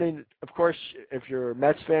sending, of course, if you're a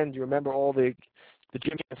Mets fan, you remember all the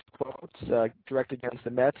Jimmy quotes directed against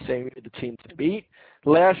the Mets, saying we need the team to beat.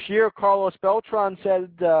 Last year, Carlos Beltran said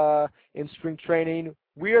in spring training,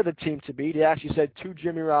 we are the team to beat. He actually said to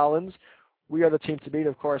Jimmy Rollins, we are the team to beat.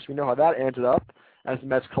 Of course, we know how that ended up, as the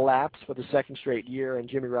Mets collapsed for the second straight year, and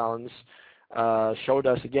Jimmy Rollins showed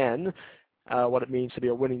us again what it means to be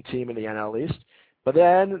a winning team in the NL East. But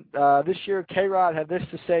then this year, K-Rod had this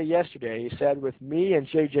to say yesterday. He said, with me and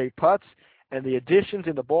J.J. Putz and the additions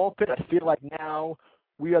in the ball pit, I feel like now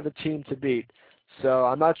we are the team to beat. So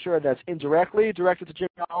I'm not sure that's indirectly directed to Jimmy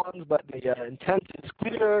Rollins, but the intent is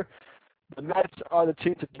clear. The Mets are the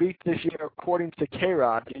team to beat this year, according to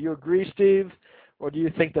K-Rod. Do you agree, Steve, or do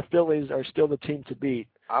you think the Phillies are still the team to beat?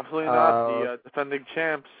 Absolutely not. The defending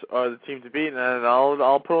champs are the team to beat, and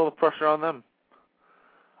I'll put all the pressure on them.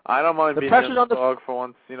 I don't mind being the underdog for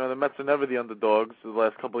once. The Mets are never the underdogs the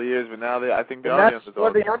last couple of years, but now I think they are the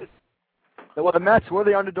underdogs. Well, the Mets were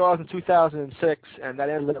the underdogs in 2006, and that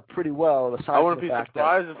ended up pretty well. I wouldn't be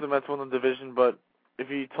surprised if the Mets won the division, but if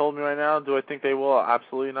you told me right now, do I think they will?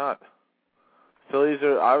 Absolutely not. The Phillies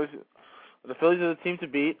are the team to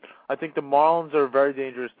beat. I think the Marlins are a very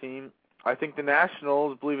dangerous team. I think the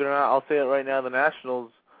Nationals, believe it or not, I'll say it right now, the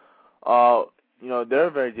Nationals, they're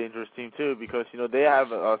a very dangerous team too, because they have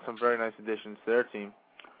some very nice additions to their team.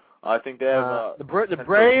 I think they have the Braves.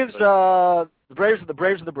 The Braves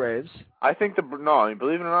are the Braves. I think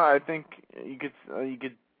believe it or not, I think you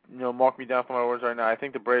could mark me down for my words right now. I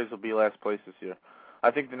think the Braves will be last place this year.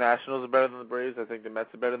 I think the Nationals are better than the Braves. I think the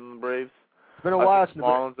Mets are better than the Braves. It's been a while. The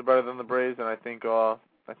Marlins are better than the Braves, and I think the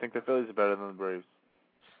Phillies are better than the Braves.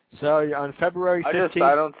 So on February 15th,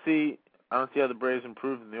 I don't see how the Braves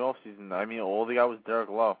improved in the offseason. I mean, all they got was Derek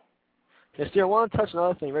Lowe. Yes, I want to touch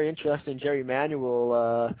another thing very interesting. Jerry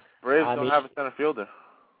Manuel. Braves don't have a center fielder.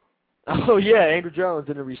 Oh yeah, Andrew Jones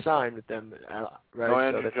didn't re-sign with them, right? No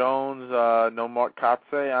Andrew Jones, no Mark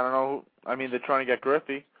Kotze. I don't know. I mean, they're trying to get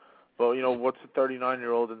Griffey, but what's a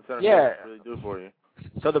 39-year-old in center field really do for you?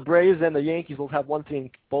 So the Braves and the Yankees both have one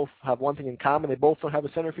thing in common. They both don't have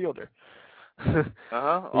a center fielder.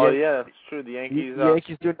 Oh yeah, that's true. The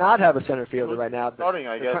Yankees do not have a center fielder right now. Starting,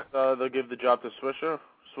 I guess they'll give the job to Swisher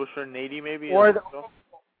and Nady maybe.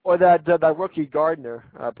 Or that rookie Gardner,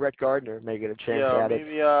 Brett Gardner, may get a chance at it. Yeah,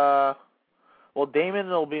 maybe. Well, Damon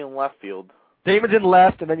will be in left field. Damon's in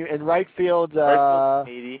left, and then in right field.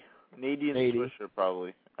 Nady and Swisher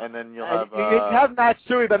probably, and then you'll have. You have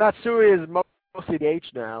Matsui, but Matsui is mostly the H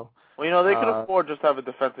now. Well, they could afford just to have a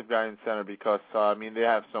defensive guy in center because they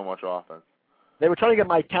have so much offense. They were trying to get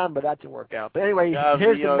Mike Cam, but that didn't work out. But anyway,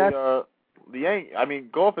 here's the Mets. The Yankee. I mean,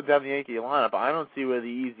 go up and down the Yankee lineup. I don't see where the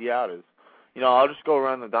easy out is. I'll just go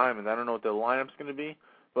around the diamond. I don't know what their lineup's going to be,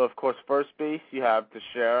 But, of course, first base, you have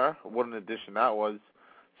Teixeira. What an addition that was.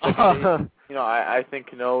 Second base, I think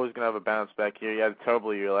Cano is going to have a bounce back here. He had a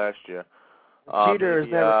terrible year last year. Jeter is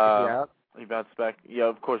never out. He bounced back. Yeah,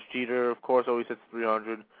 of course, Jeter, of course, always hits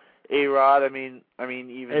 300. A-Rod, I mean,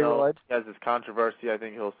 even though he has this controversy, I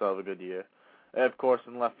think he'll still have a good year. And of course,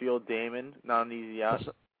 in left field, Damon, not an easy out.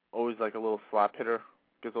 Always like a little slap hitter.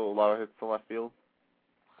 Gets a lot of hits to left field.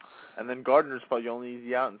 And then Gardner's probably the only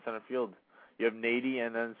easy out in center field. You have Nady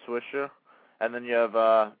and then Swisher. And then you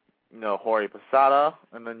have, Jorge Posada.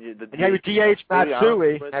 And then you have DH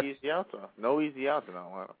Matsui. No easy outs in that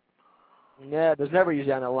lineup. Yeah, there's never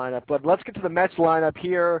easy out in that lineup. But let's get to the Mets lineup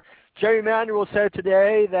here. Jerry Manuel said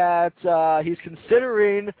today that he's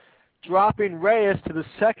considering dropping Reyes to the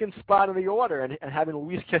second spot in the order and having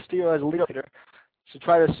Luis Castillo as a leader to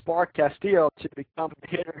try to spark Castillo to become the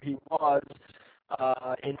hitter he was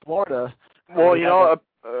in Florida. Well,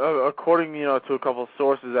 according to a couple of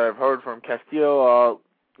sources that I've heard from, Castillo,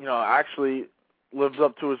 actually lives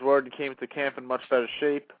up to his word and came to camp in much better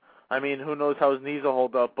shape. I mean, who knows how his knees will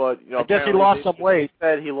hold up, but I guess he lost some weight. He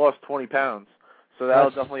said he lost 20 pounds, so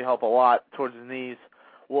that'll definitely help a lot towards his knees.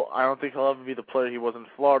 Well, I don't think he'll ever be the player he was in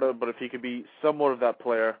Florida, but if he could be somewhat of that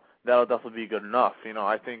player, that'll definitely be good enough.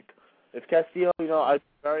 I think if Castillo, I'd be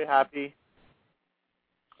very happy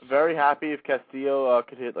if Castillo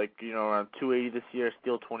could hit around 280 this year,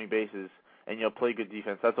 steal 20 bases, and play good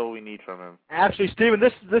defense. That's all we need from him. Actually, Steven,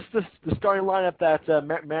 this is the starting lineup that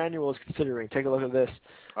Manuel is considering. Take a look at this.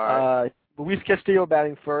 All right. Luis Castillo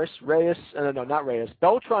batting first. Reyes, not Reyes.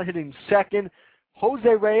 Beltran hitting second. Jose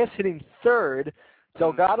Reyes hitting third.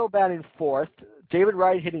 Delgado batting fourth. David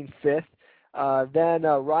Wright hitting fifth. Then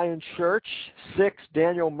Ryan Church sixth.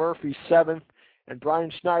 Daniel Murphy seventh. And Brian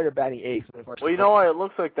Schneider batting eighth. Well, you know why it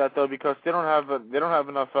looks like that though? Because they don't have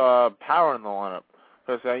enough power in the lineup.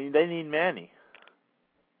 Because they need Manny.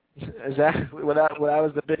 Exactly. Well, that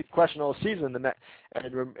was the big question all season. And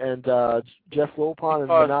Jeff Wilpon and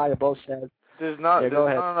Minaya both said there's not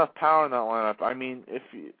enough power in that lineup. I mean, if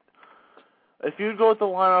you go with the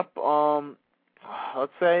lineup,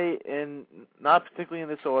 let's say not particularly in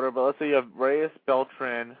this order, but let's say you have Reyes,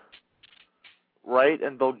 Beltran, Wright,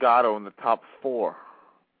 and Delgado in the top four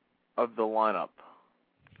of the lineup.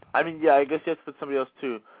 I mean, yeah, I guess you have to put somebody else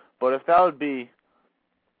too. But if that would be,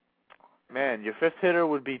 man, your fifth hitter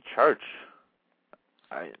would be Church.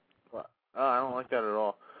 I don't like that at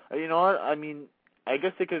all. You know what? I mean, I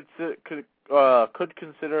guess they could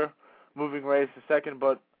consider moving Reyes to second,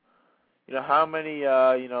 but how many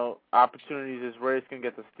opportunities is Reyes going to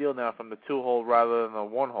get to steal now from the 2-hole rather than the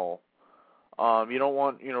 1-hole? You don't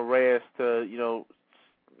want Reyes to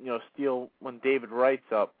steal when David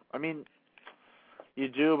Wright's up. I mean, you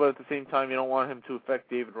do, but at the same time, you don't want him to affect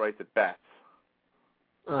David Wright at bats.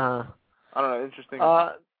 I don't know. Interesting.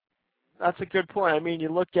 That's a good point. I mean, you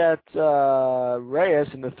look at Reyes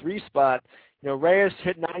in the 3 spot. Reyes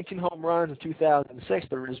hit 19 home runs in 2006,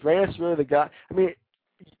 but is Reyes really the guy? I mean,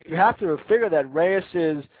 you have to figure that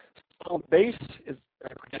Reyes' home base is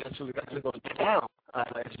potentially going to go down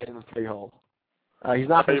in the 3-hole. He's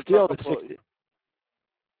not going to steal the 60.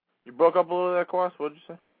 You broke up a little there, Kwass. What did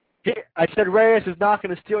you say? I said Reyes is not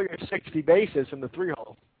going to steal your 60 bases in the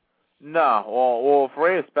 3-hole. No. Well, if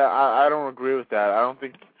Reyes I don't agree with that. I don't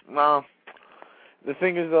think. No. The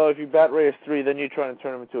thing is, though, if you bat Reyes 3, then you're trying to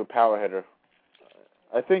turn him into a power hitter.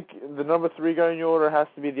 I think the number 3 guy in your order has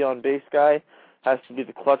to be the on-base guy, has to be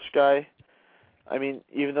the clutch guy. I mean,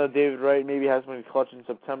 even though David Wright maybe has been clutch in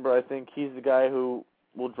September, I think he's the guy who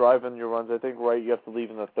will drive in your runs. I think Wright you have to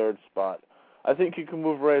leave in the 3rd spot. I think you can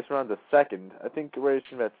move Reyes around to 2nd. I think Reyes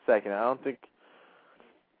can bat 2nd.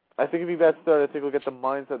 I think if he bats 3rd, I think we'll get the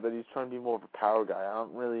mindset that he's trying to be more of a power guy. I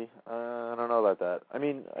don't know about that. I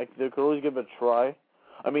mean, they could always give it a try.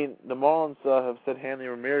 I mean, the Marlins have said Hanley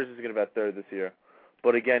Ramirez is going to bat 3rd this year.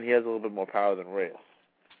 But again, he has a little bit more power than Reyes.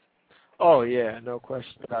 Oh, yeah, no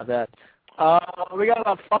question about that. We got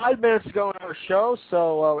about 5 minutes to go in our show,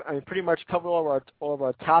 so I pretty much covered all of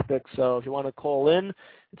our topics. So if you want to call in,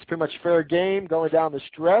 it's pretty much fair game going down the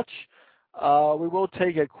stretch. We will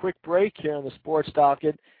take a quick break here on the Sports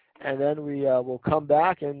Docket, and then we will come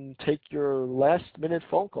back and take your last-minute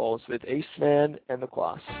phone calls with Aceman and the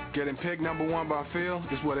Kwass. Getting picked number 1 by Phil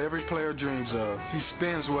is what every player dreams of. He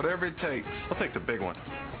spins whatever it takes. I'll take the big one.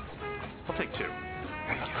 I'll take 2.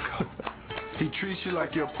 There you go. He treats you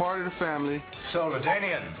like you're part of the family. So,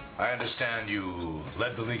 Ladanian, I understand you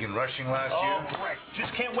led the league in rushing last year? Oh, correct.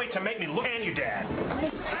 Just can't wait to make me look at you, Dad.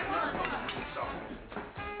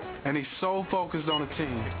 And he's so focused on the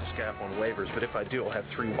team. The scap on waivers, but if I do, I'll have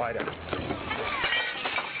 3 wideouts.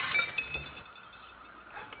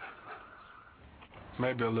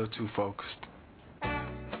 maybe a little too focused.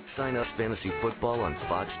 Sign up fantasy football on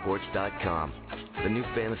FoxSports.com. The new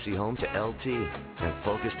fantasy home to LT and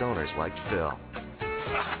focused owners like Phil.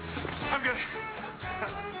 I'm good.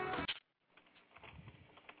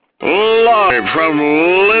 Live from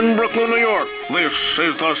Lynbrook, New York, this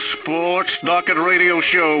is the Sports Docket Radio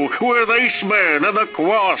Show with Aceman and the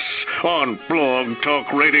Kwass on Blog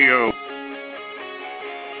Talk Radio.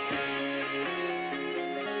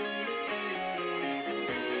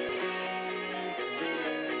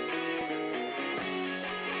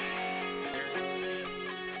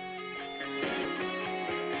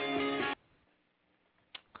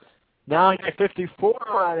 Now at 54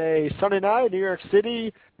 on a Sunday night in New York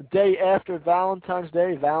City, the day after Valentine's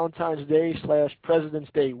Day /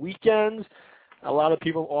 President's Day weekend. A lot of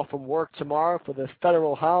people off from work tomorrow for the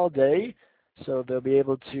federal holiday, so they'll be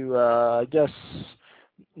able to, I guess,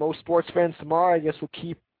 most sports fans tomorrow, I guess, will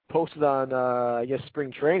keep posted on, I guess,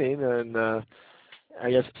 spring training and, I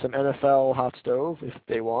guess, some NFL hot stove if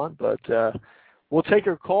they want, but we'll take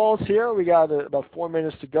your calls here. We got about 4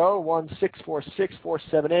 minutes to go.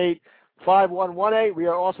 1-646-478-5118. We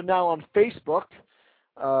are also now on Facebook.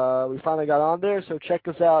 We finally got on there, so check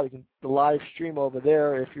us out. You can the live stream over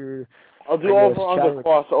there if you're. I'll do over under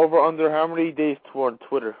Kwass. Over under how many days tour on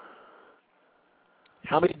Twitter?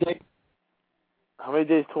 How many days? How many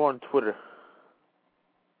days tour on Twitter?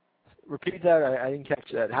 Repeat that. I didn't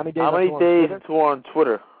catch that. How many days? How many days tour on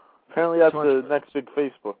Twitter? Apparently that's the next big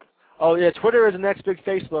Facebook. Oh yeah, Twitter is the next big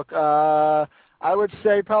Facebook. I would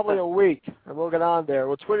say probably a week, and we'll get on there.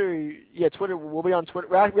 Well, Twitter, we'll be on Twitter.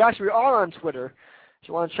 We actually are on Twitter. If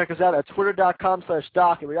you want to check us out at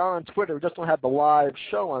twitter.com/Docket. We are on Twitter. We just don't have the live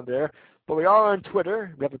show on there, but we are on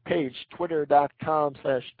Twitter. We have a page,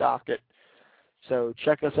 twitter.com/Docket. So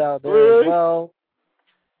check us out there as well.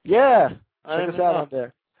 Yeah, check us out on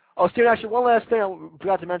there. Oh, Steve, actually, one last thing. I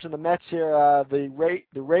forgot to mention the Mets here. The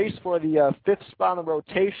race for the fifth spot in the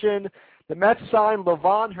rotation. The Mets signed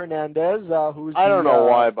Livan Hernandez, who's I don't know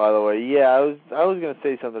why, by the way. Yeah, I was going to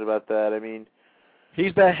say something about that. I mean,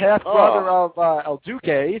 he's the half brother of El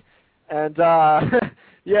Duque, and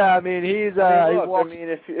yeah, I mean he's. I mean,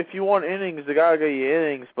 if you want innings, the guy will get you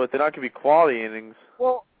innings, but they're not going to be quality innings.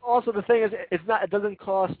 Well, also the thing is, it doesn't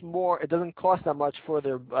cost more. It doesn't cost that much for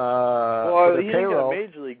their well, he didn't get a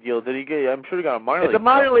major league deal. Did he get? I'm sure he got a minor league. It's a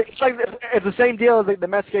minor league. It's the same deal as the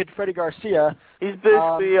Mets gave Freddie Garcia. He's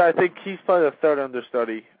basically, I think he's probably the third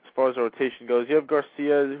understudy as far as the rotation goes. You have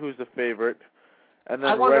Garcia, who's the favorite, and then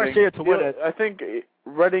I want Redding. Garcia to win it. I think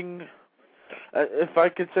Redding. If I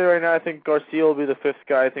could say right now, I think Garcia will be the fifth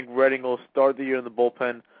guy. I think Redding will start the year in the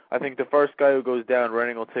bullpen. I think the first guy who goes down,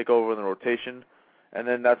 Redding will take over in the rotation. And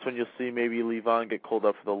then that's when you'll see maybe Livan get called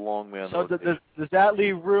up for the long man. So does that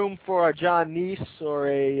leave room for a John Neese or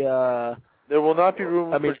a... There will not be room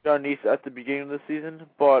for John Neese at the beginning of the season,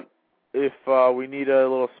 but if we need a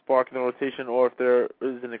little spark in the rotation, or if there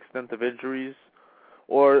is an extent of injuries,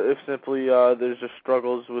 or if simply there's just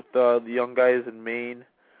struggles with the young guys in Maine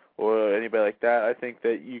or anybody like that, I think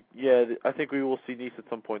that I think we will see Neese at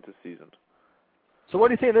some point this season. So what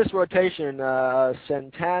do you think of this rotation?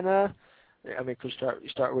 Santana... I mean, you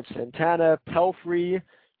start with Santana, Pelfrey,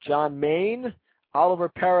 John Maine, Oliver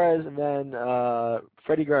Perez, and then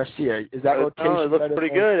Freddie Garcia. Is that rotation? It looks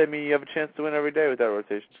pretty good. I mean, you have a chance to win every day with that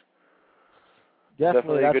rotation.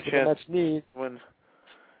 Definitely a that's good chance. What the Mets need. When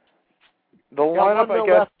the lineup, I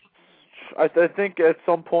guess. I think at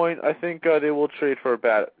some point, I think they will trade for a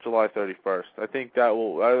bat July 31st. I think that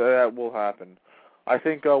will happen. I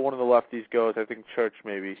think one of the lefties goes. I think Church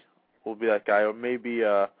maybe will be that guy, or maybe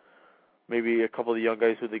a couple of the young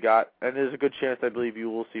guys who they got. And there's a good chance, I believe, you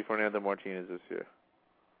will see Fernando Martinez this year.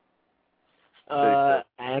 I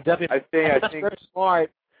think very smart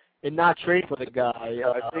in not trade for the guy.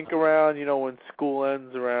 I think around, when school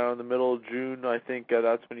ends around the middle of June, I think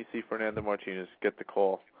that's when you see Fernando Martinez get the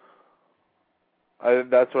call.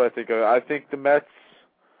 That's what I think of. I think the Mets,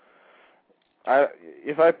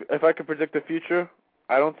 if I could predict the future,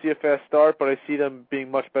 I don't see a fast start, but I see them being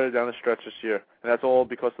much better down the stretch this year. And that's all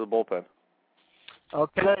because of the bullpen.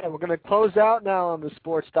 Okay, we're going to close out now on the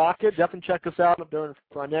Sports Docket. Definitely check us out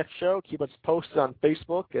for our next show. Keep us posted on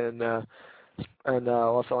Facebook and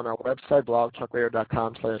also on our website,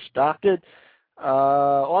 blogtalkradio.com/Docket.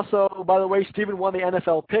 Also, by the way, Steven won the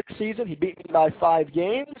NFL pick season. He beat me by 5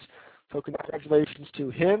 games, so congratulations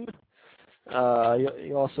to him.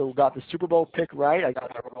 He also got the Super Bowl pick right. I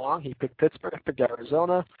got that wrong. He picked Pittsburgh. I picked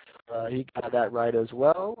Arizona. He got that right as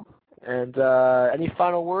well. And any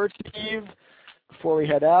final words, Steve, before we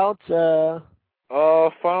head out?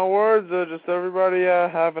 Final words, just everybody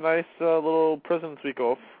have a nice little President's Week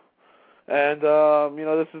off. And,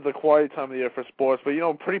 this is the quiet time of the year for sports. But,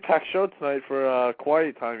 pretty packed show tonight for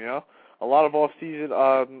quiet time, A lot of off-season,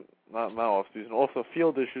 not off-season, also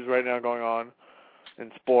field issues right now going on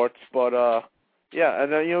in sports. But,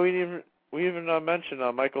 and we even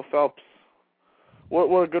mentioned Michael Phelps.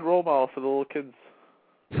 What a good role model for the little kids.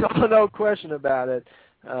 No question about it.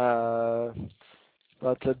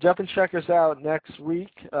 But definitely check us out next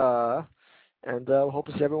week, and hope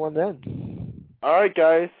to see everyone then. All right,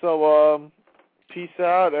 guys. So peace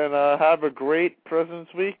out, and have a great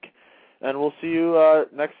President's Week, and we'll see you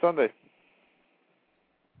next Sunday.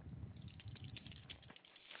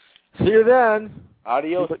 See you then.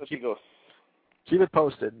 Adios, amigos. Keep it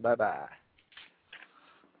posted. Bye-bye.